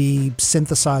the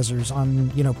synthesizers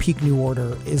on, peak New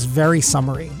Order is very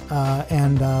summery.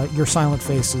 And Your Silent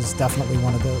Face is definitely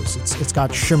one of those. It's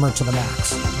got shimmer to the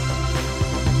max.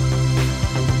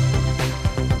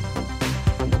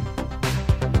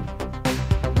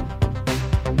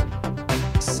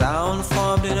 Sound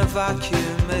formed in a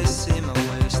vacuum may seem a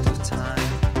waste of time.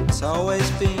 It's always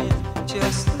been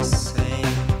just the same.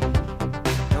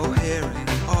 No hearing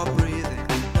or breathing,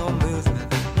 no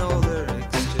movement, no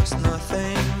lyrics, just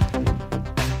nothing.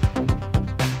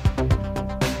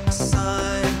 A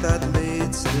sign that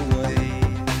leads the way,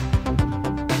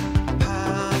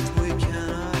 path we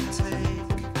cannot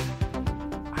take.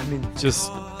 I mean,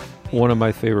 just one of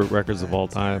my favorite records of all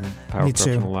time, Power,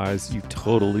 Corruption, and Lies. You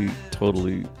totally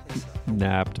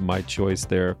nabbed my choice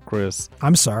there, Chris.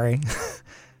 I'm sorry.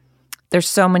 There's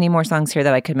so many more songs here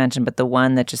that I could mention, but the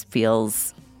one that just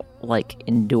feels like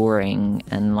enduring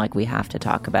and like we have to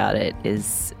talk about it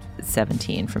is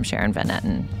 17 from Sharon Van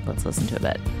Etten. Let's listen to a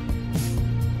bit.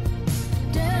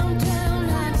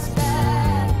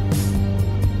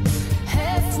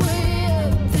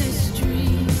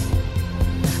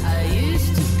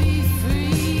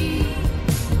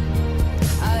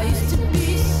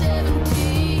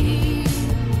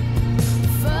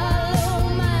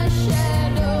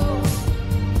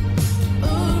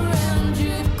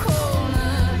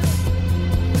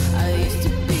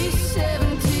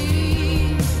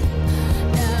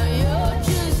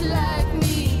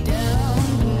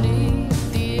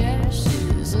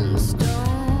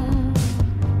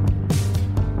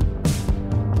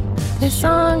 This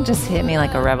song just hit me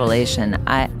like a revelation.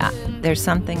 There's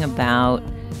something about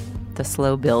the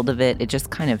slow build of it. It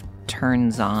just kind of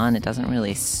turns on. It doesn't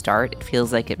really start. It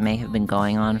feels like it may have been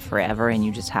going on forever and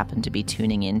you just happen to be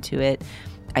tuning into it.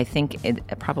 I think it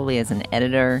probably as an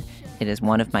editor, it is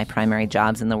one of my primary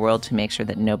jobs in the world to make sure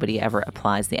that nobody ever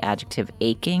applies the adjective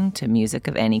aching to music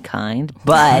of any kind.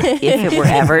 But if it were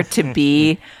ever to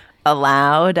be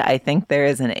allowed, I think there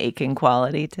is an aching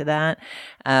quality to that.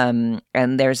 And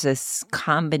there's this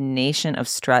combination of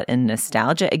strut and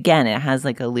nostalgia. Again, it has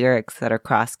like a lyrics that are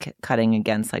cross-cutting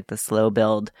against like the slow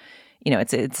build.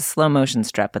 It's a slow motion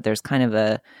strut, but there's kind of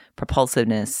a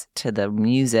propulsiveness to the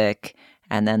music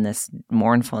and then this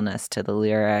mournfulness to the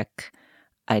lyric.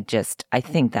 I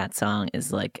think that song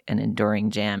is like an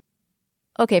enduring jam.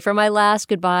 Okay, for my last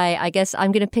goodbye, I guess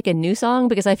I'm going to pick a new song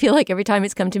because I feel like every time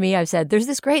it's come to me, I've said, there's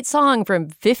this great song from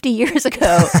 50 years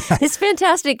ago, this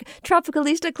fantastic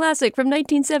Tropicalista classic from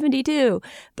 1972.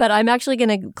 But I'm actually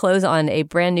going to close on a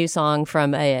brand new song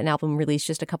from an album released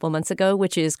just a couple months ago,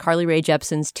 which is Carly Rae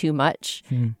Jepsen's Too Much,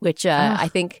 which I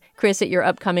think, Chris, at your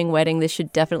upcoming wedding, this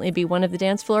should definitely be one of the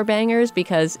dance floor bangers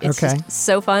because it's just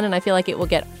so fun, and I feel like it will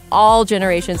get all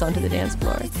generations onto the dance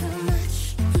floor.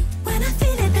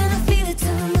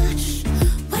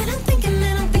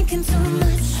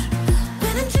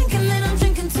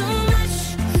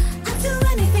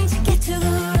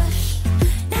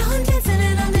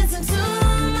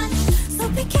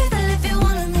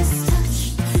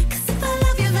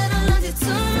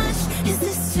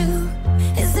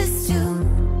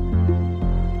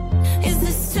 Is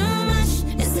this too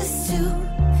much? Is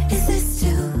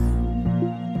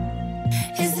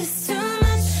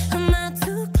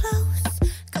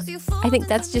think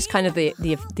that's just kind of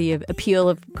the appeal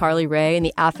of Carly Rae and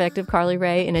the affect of Carly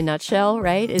Rae in a nutshell,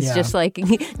 right? It's just like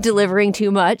delivering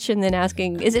too much and then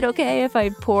asking, is it okay if I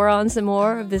pour on some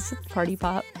more of this party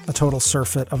pop? A total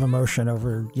surfeit of emotion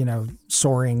over,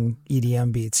 soaring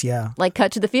EDM beats. Yeah. Like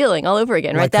cut to the feeling all over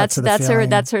again, right? That's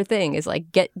her thing is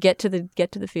like get to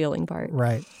the feeling part.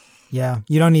 Right. Yeah.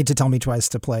 You don't need to tell me twice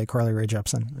to play Carly Rae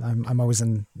Jepsen. I'm always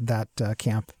in that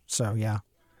camp. So yeah.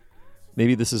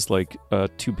 Maybe this is like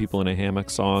Two People in a Hammock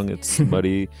song. It's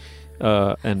muddy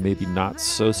and maybe not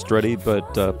so strutty,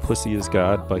 but Pussy is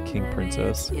God by King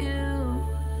Princess.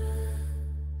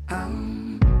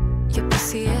 Your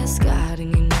pussy is God,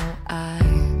 and you know I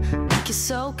think you're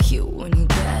so cute when you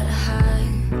get high.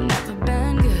 Never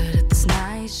been good at this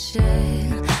nice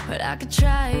shit, but I could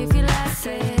try if you like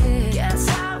it. Gets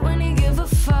hot when you give a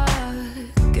fuck.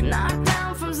 Get knocked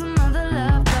down from some other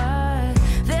love, but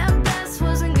their best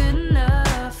wasn't good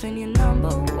enough, and you're number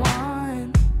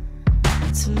one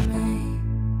to me.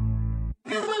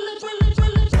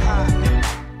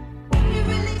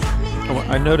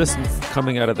 I noticed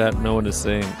coming out of that, no one is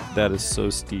saying, that is so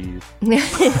Steve.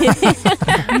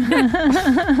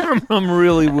 I'm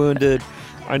really wounded.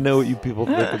 I know what you people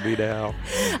think of me now.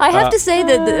 I have to say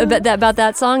that about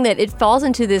that song that it falls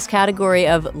into this category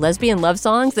of lesbian love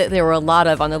songs that there were a lot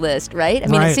of on the list, right? I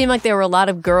mean, It seemed like there were a lot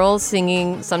of girls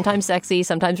singing sometimes sexy,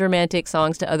 sometimes romantic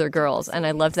songs to other girls, and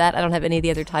I loved that. I don't have any of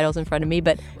the other titles in front of me,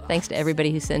 but thanks to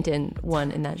everybody who sent in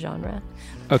one in that genre.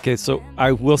 Okay, so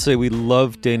I will say we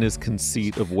love Dana's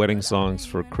conceit of wedding songs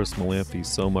for Chris Malamphy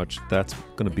so much. That's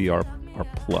going to be our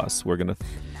plus. We're going to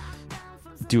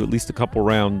do at least a couple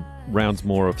rounds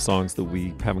more of songs that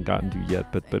we haven't gotten to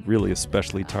yet, but really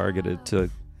especially targeted to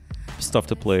stuff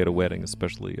to play at a wedding,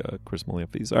 especially Chris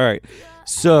Malamphy's. All right,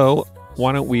 so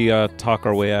why don't we talk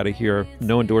our way out of here?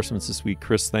 No endorsements this week.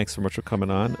 Chris, thanks so much for coming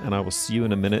on, and I will see you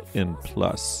in a minute in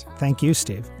Plus. Thank you,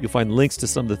 Steve. You'll find links to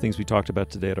some of the things we talked about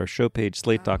today at our show page,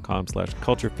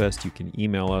 slate.com/culturefest. You can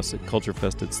email us at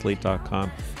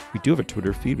culturefest@slate.com. We do have a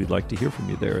Twitter feed. We'd like to hear from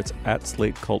you there. It's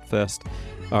 @SlateCultFest.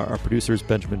 Our producer is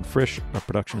Benjamin Frisch. Our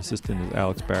production assistant is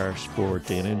Alex Barish. For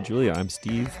Dana and Julia, I'm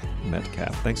Steve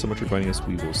Metcalf. Thanks so much for joining us.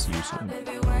 We will see you soon.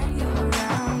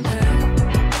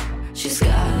 She's got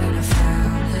it, I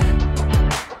found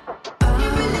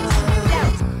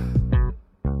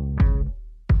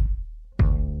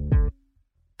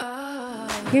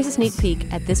it. Here's a sneak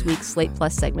peek at this week's Slate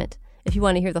Plus segment. If you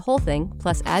want to hear the whole thing,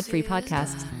 plus ad-free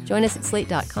podcasts, join us at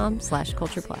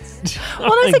slate.com/cultureplus.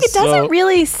 Well, I was like, it doesn't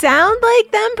really sound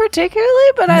like them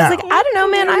particularly, but I was like, I don't know,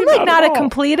 man. I'm like not a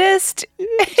completist.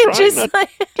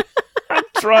 I'm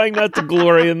trying not to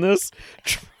glory in this.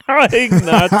 Trying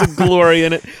not to glory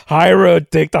in it. High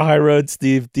road. Take the high road,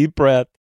 Steve. Deep breath.